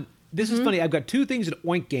 Another one. This is funny. I've got two things in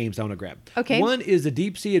Oink Games I want to grab. Okay. One is the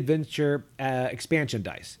Deep Sea Adventure expansion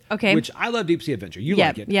dice. Okay. Which I love Deep Sea Adventure. You Yep,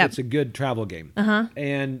 like it. yep. It's a good travel game. Uh-huh.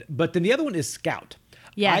 But then the other one is Scout.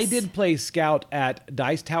 Yes. I did play Scout at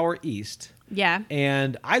Dice Tower East. Yeah.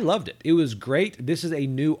 And I loved it. It was great. This is a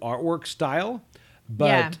new artwork style,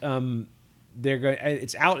 but Yeah. they're going.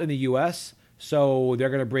 It's out in the U.S., so they're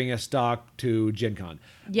going to bring a stock to Gen Con.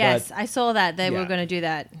 Yes, But I saw that they yeah. were going to do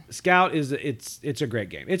that. Scout it's a great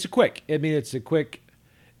game. It's a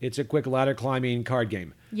quick ladder climbing card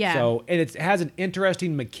game. Yeah. So and it has an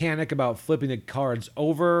interesting mechanic about flipping the cards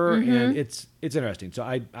over, and it's interesting. So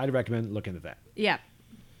I'd recommend looking at that. Yeah,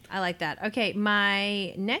 I like that. Okay,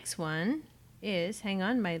 my next one is, hang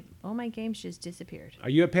on, all my games just disappeared. Are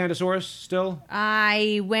you at Pandasaurus still?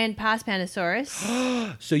 I went past Pandasaurus.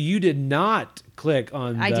 So you did not click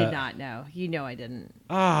on. I did not know. You know I didn't.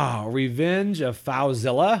 Revenge of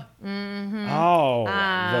Fowzilla. Mm-hmm. Oh,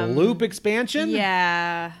 the Loop expansion.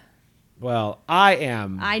 Yeah. Well, I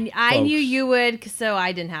am. I folks. knew you would, so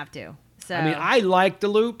I didn't have to. So I mean, I like the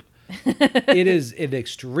Loop. It is an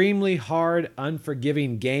extremely hard,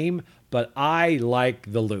 unforgiving game, but I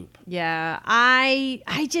like the Loop. yeah, I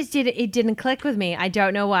just did it. It didn't click with me. I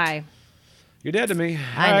don't know why. You're dead to me.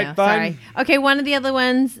 I All know. right, fine. Sorry. Okay, one of the other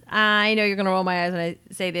ones, I know you're going to roll my eyes when I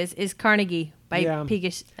say this, is Carnegie by Yeah.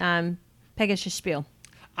 Pegasus Spiel.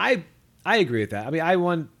 I agree with that. I mean, I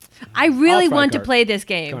really I'll try want to play this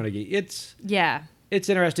game. Carnegie. It's Yeah.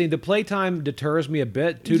 interesting. The playtime deters me a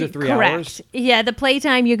bit, 2 to 3 Correct. hours. Yeah, the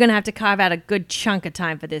playtime, you're going to have to carve out a good chunk of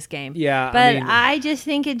time for this game. Yeah, I But mean- I just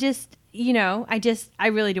think it just, I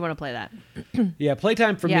really do want to play that. Yeah,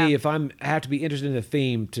 playtime for Yeah. me, if I have to be interested in the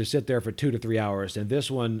theme, to sit there for 2 to 3 hours. And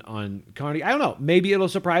this one on Carnegie, I don't know. Maybe it'll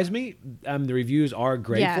surprise me. The reviews are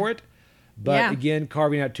great Yeah. for it. But Yeah. again,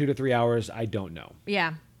 carving out 2 to 3 hours, I don't know.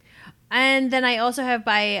 Yeah. And then I also have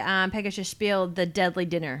by Pegasus Spiel, The Deadly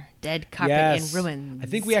Dinner, Dead Carpet in Ruins. I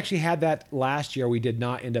think we actually had that last year. We did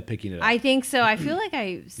not end up picking it up. I think so. I feel like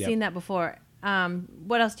I've seen that before.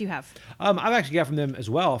 What else do you have? I've actually got from them as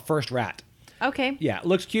well, First Rat. Okay. Yeah, it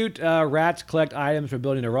looks cute. Rats collect items for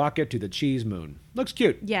building a rocket to the cheese moon. Looks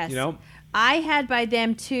cute. Yes. You know? I had by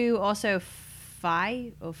them too also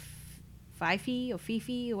Fifi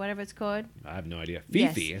or whatever it's called. I have no idea.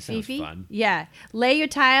 Yes, Fifi. It sounds Fifi. fun. Yeah. Lay your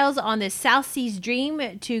tiles on the South Seas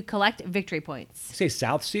Dream to collect victory points. You say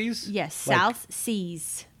South Seas? Yes, Like- South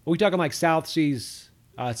Seas. Are we talking like South Seas?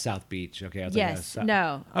 South Beach. Okay. I was Yes. like,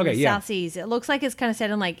 No. on Okay, the yeah. South Seas. It looks like it's kind of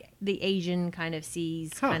set in like the Asian kind of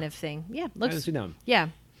seas Huh. kind of thing. Yeah. I Looks. haven't seen that one. Yeah.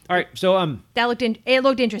 All right. So, That looked. It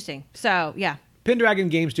looked interesting. So yeah. Pendragon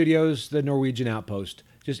Game Studios, the Norwegian Outpost.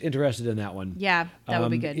 Just interested in that one. Yeah. That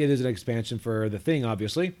would be good. It is an expansion for the thing,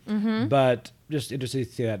 obviously. Mm-hmm. But just interested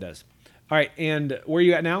to see how that does. All right. And where are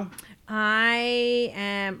you at now? I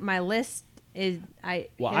am. My list is. Well,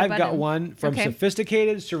 hit a I've got button. one from Okay.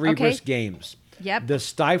 Sophisticated Cerebrus Okay. Games. Yep. The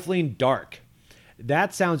Stifling Dark.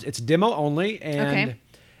 It's demo only, and Okay.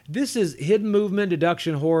 this is hidden movement,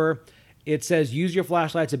 deduction, horror. It says use your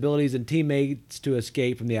flashlight's abilities and teammates to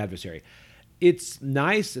escape from the adversary. It's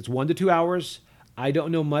nice. It's 1 to 2 hours. I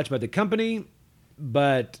don't know much about the company,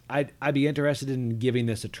 but I'd be interested in giving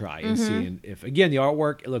this a try and Mm-hmm. seeing if, again, the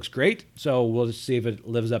artwork, it looks great. So we'll just see if it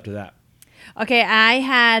lives up to that. Okay, I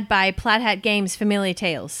had by Plaid Hat Games Familiar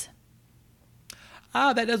Tales.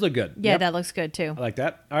 That does look good. Yeah, Yep. that looks good too. I like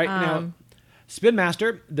that. All right, now Spin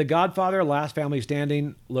Master, The Godfather, Last Family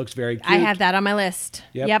Standing looks very cute. I have that on my list.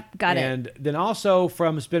 Yep, got it. And then also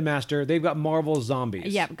from Spin Master, they've got Marvel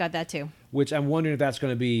Zombies. Yep, got that too. Which I'm wondering if that's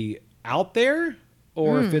going to be out there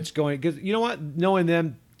or if it's going, because you know what, knowing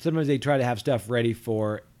them, sometimes they try to have stuff ready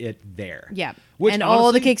for it there. Yep. Which And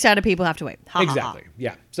all the honestly- Kickstarter people have to wait. Ha, ha, ha. Exactly.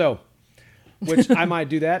 Yeah. So, which I might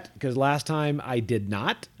do that because last time I did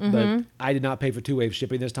not, but I did not pay for 2-wave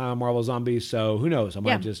shipping this time on Marvel Zombies. So who knows? I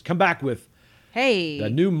might Yeah. just come back with Hey. the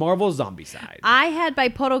new Marvel Zombie side. I had by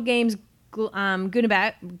Portal Games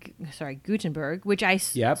Gutenberg, which I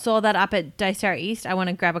Yep. saw that up at Dice East. I want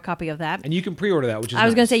to grab a copy of that. And you can pre-order that, which is I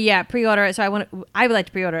was going nice. to say, yeah, pre-order it. So I would like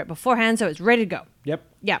to pre-order it beforehand so it's ready to go. Yep.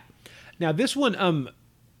 Yeah. Now this one,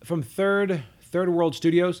 from Third World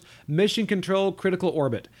Studios, Mission Control Critical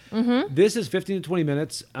Orbit. Mm-hmm. This is 15 to 20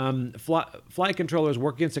 minutes. Flight controllers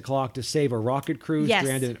work against the clock to save a rocket crew Yes.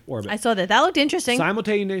 stranded in orbit. I saw that. That looked interesting.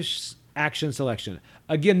 Simultaneous action selection.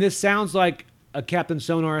 Again, this sounds like a Captain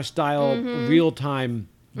Sonar style real-time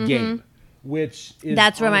game, which is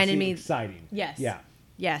That's reminded honestly me- exciting. Yes. Yeah.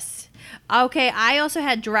 Yes. Okay. I also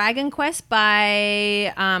had Dragon Quest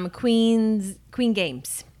by Queen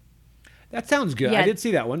Games. That sounds good. I did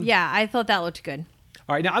see that one. Yeah, I thought that looked good.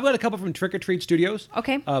 All right, now I've got a couple from Trick or Treat Studios.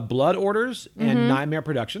 Okay. Blood Orders and Nightmare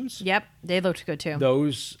Productions. Yep, they looked good too.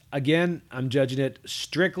 Those, again, I'm judging it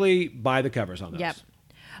strictly by the covers on those. Yep.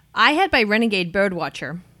 I had by Renegade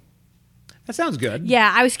Birdwatcher. That sounds good.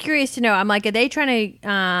 Yeah, I was curious to know. I'm like, are they trying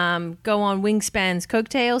to go on Wingspan's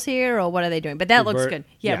coattails here, or what are they doing? But that The looks bird- good.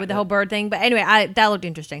 Yeah, yeah, with the that- whole bird thing. But anyway, that looked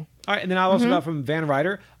interesting. All right, and then I also got from Van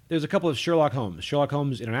Ryder, there's a couple of Sherlock Holmes. Sherlock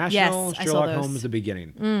Holmes International, Yes, I saw Sherlock those. Holmes the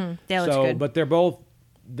beginning. They look So, good. but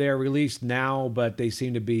they're released now, but they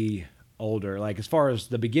seem to be older. Like as far as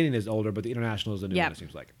the beginning is older, but the International is the new Yep. one, it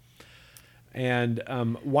seems like. And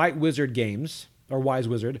White Wizard Games, or Wise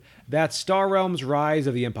Wizard, that's Star Realms Rise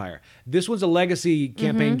of the Empire. This one's a legacy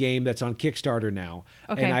campaign game that's on Kickstarter now.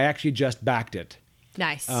 Okay. And I actually just backed it.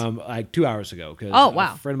 Nice. Like 2 hours ago. Because Oh,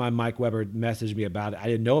 wow. a friend of mine, Mike Weber, messaged me about it. I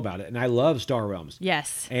didn't know about it. And I love Star Realms.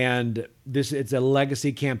 Yes. And it's a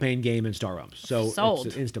legacy campaign game in Star Realms. So Sold.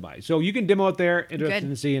 it's an insta-buy. So you can demo it there. Interested Good.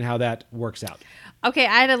 in seeing how that works out. Okay,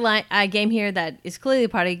 I had a game here that is clearly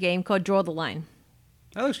part of a game called Draw the Line.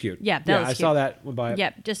 That looks cute. Yeah, that looks I saw cute. that one by it.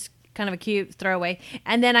 Yep, just kind of a cute throwaway.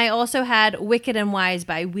 And then I also had Wicked and Wise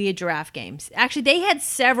by Weird Giraffe Games. Actually, they had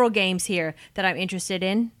several games here that I'm interested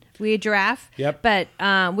in. Weird Giraffe. Yep. But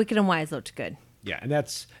Wicked and Wise looked good. Yeah, and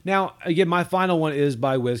that's now again. My final one is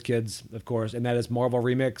by WizKids, of course, and that is Marvel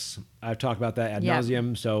Remix. I've talked about that ad Yep.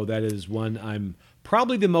 nauseum, so that is one I'm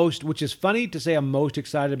probably the most. Which is funny to say, I'm most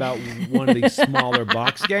excited about one of these smaller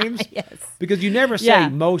box games. Yes. Because you never say Yeah.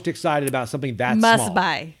 most excited about something that Must small.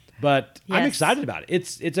 buy. But I'm Yes. excited about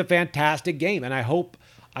it. It's a fantastic game, and I hope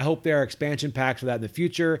there are expansion packs for that in the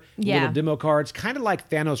future. Yeah. Little demo cards, kind of like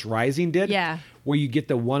Thanos Rising did. Yeah. Where you get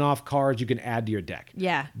the one-off cards you can add to your deck.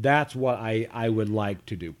 Yeah. That's what I would like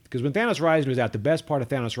to do. Because when Thanos Rising was out, the best part of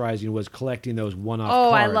Thanos Rising was collecting those one-off Oh,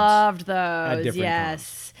 cards. I loved those. different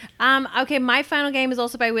Yes. Okay, my final game is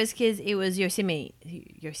also by WizKids. It was Yosemite.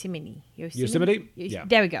 Yosemite? Yeah.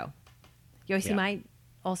 There we go. Yosemite,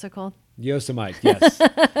 also called. Yosemite, yes.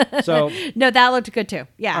 So, No, that looked good too.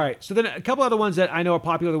 Yeah. all right. So then a couple other ones that I know are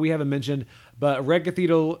popular that we haven't mentioned, but Red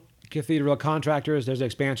Cathedral Contractors, there's an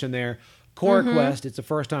expansion there. Core Mm-hmm. Quest, it's the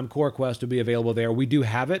first time Core Quest will be available there. We do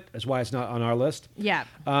have it. That's why it's not on our list. Yeah.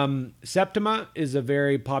 Septima is a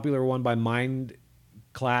very popular one by Mind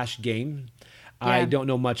Clash game. I Yeah. don't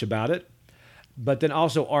know much about it. But then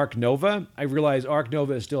also Arc Nova. I realize Arc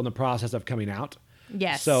Nova is still in the process of coming out.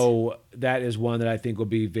 Yes. So that is one that I think will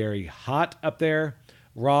be very hot up there.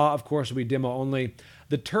 Raw, of course, will be demo only.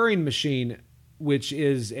 The Turing Machine, which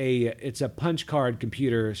is it's a punch card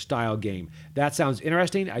computer style game. That sounds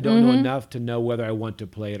interesting. I don't know enough to know whether I want to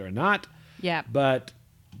play it or not. Yeah. But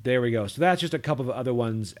there we go. So that's just a couple of other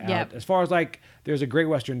ones out. Yep. As far as like, there's a Great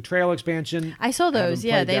Western Trail expansion. I saw those. Haven't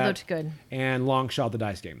Yeah, played they that. looked good. And Long Shot the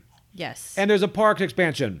Dice game. Yes. And there's a Parks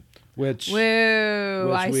expansion, which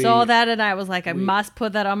Whoa. I we- saw that and I was like, I must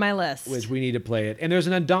put that on my list. we need to play it. And there's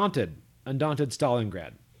an Undaunted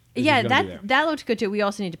Stalingrad. This is Yeah, gonna be there. that looked good too. We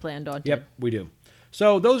also need to play Undaunted. Yep, we do.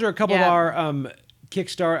 So those are a couple Yeah. of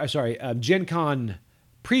our Gen Con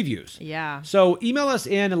previews. Yeah. So email us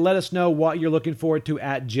in and let us know what you're looking forward to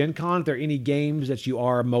at Gen Con. If there are any games that you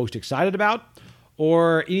are most excited about,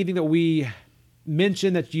 or anything that we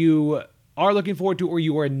mentioned that you are looking forward to or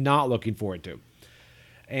you are not looking forward to.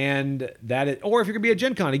 And that is, or if you're going to be at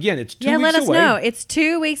Gen Con, again, it's 2 weeks away. let us know. It's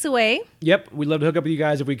 2 weeks away. Yep, we'd love to hook up with you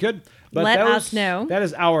guys if we could. But Let us know. That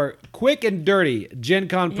is our quick and dirty Gen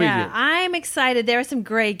Con preview. Yeah, I'm excited. There are some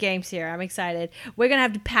great games here. I'm excited. We're going to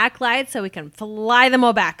have to pack lights so we can fly them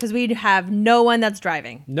all back because we have no one that's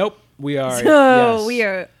driving. Nope, we are. So yes. we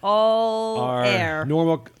are all Our air.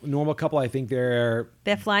 normal couple. I think they're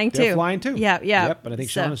They're they're flying too. Yeah. Yep, and I think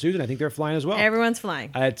So, Sean and Susan. I think they're flying as well. Everyone's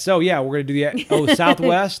flying. So yeah, we're gonna do the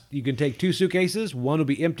Southwest. You can take 2 suitcases. One will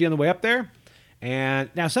be empty on the way up there, and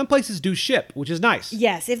now some places do ship, which is nice.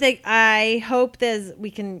 Yes, I hope we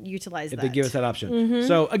can utilize If that. they give us that option. Mm-hmm.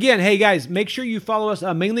 So again, hey guys, make sure you follow us.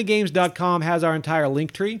 Mainlygames.com has our entire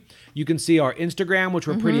link tree. You can see our Instagram, which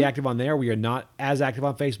we're pretty active on there. We are not as active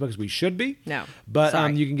on Facebook as we should be. No. But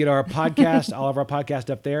Sorry. you can get our podcast, all of our podcast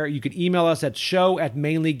up there. You can email us at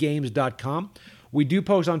show@mainlygames.com. We do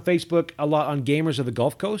post on Facebook a lot on Gamers of the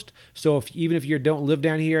Gulf Coast. So even if you don't live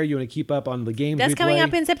down here, you want to keep up on the games That's we coming play.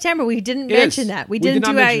 up in September. We didn't It mention is. that. We We did didn't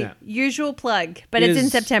not do mention a that. usual plug, but It it's in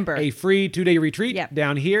is September. A free 2-day retreat Yep.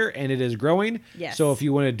 down here, and it is growing. Yes. So if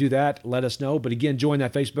you want to do that, let us know. But again, join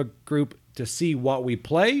that Facebook group to see what we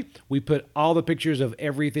play. We put all the pictures of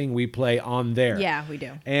everything we play on there. Yeah, we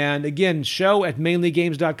do. And again,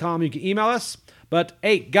 show@mainlygames.com. You can email us. But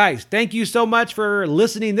hey, guys, thank you so much for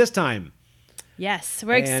listening this time. Yes,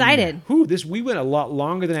 we're And, excited. we went a lot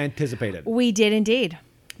longer than I anticipated. We did indeed.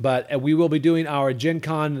 But we will be doing our Gen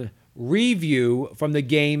Con review from the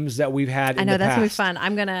games that we've had I in know the that's gonna be past. fun.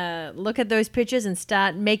 I'm gonna look at those pictures and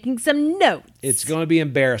start making some notes. It's going to be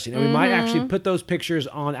embarrassing. And we might actually put those pictures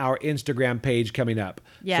on our Instagram page coming up.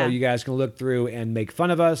 Yeah. So you guys can look through and make fun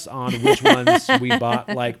of us on which ones we bought.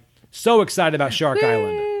 Like, so excited about Shark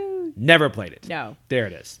Island. Never played it. No. There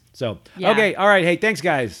it is. So, Yeah. okay. All right. Hey, thanks,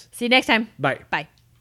 guys. See you next time. Bye. Bye.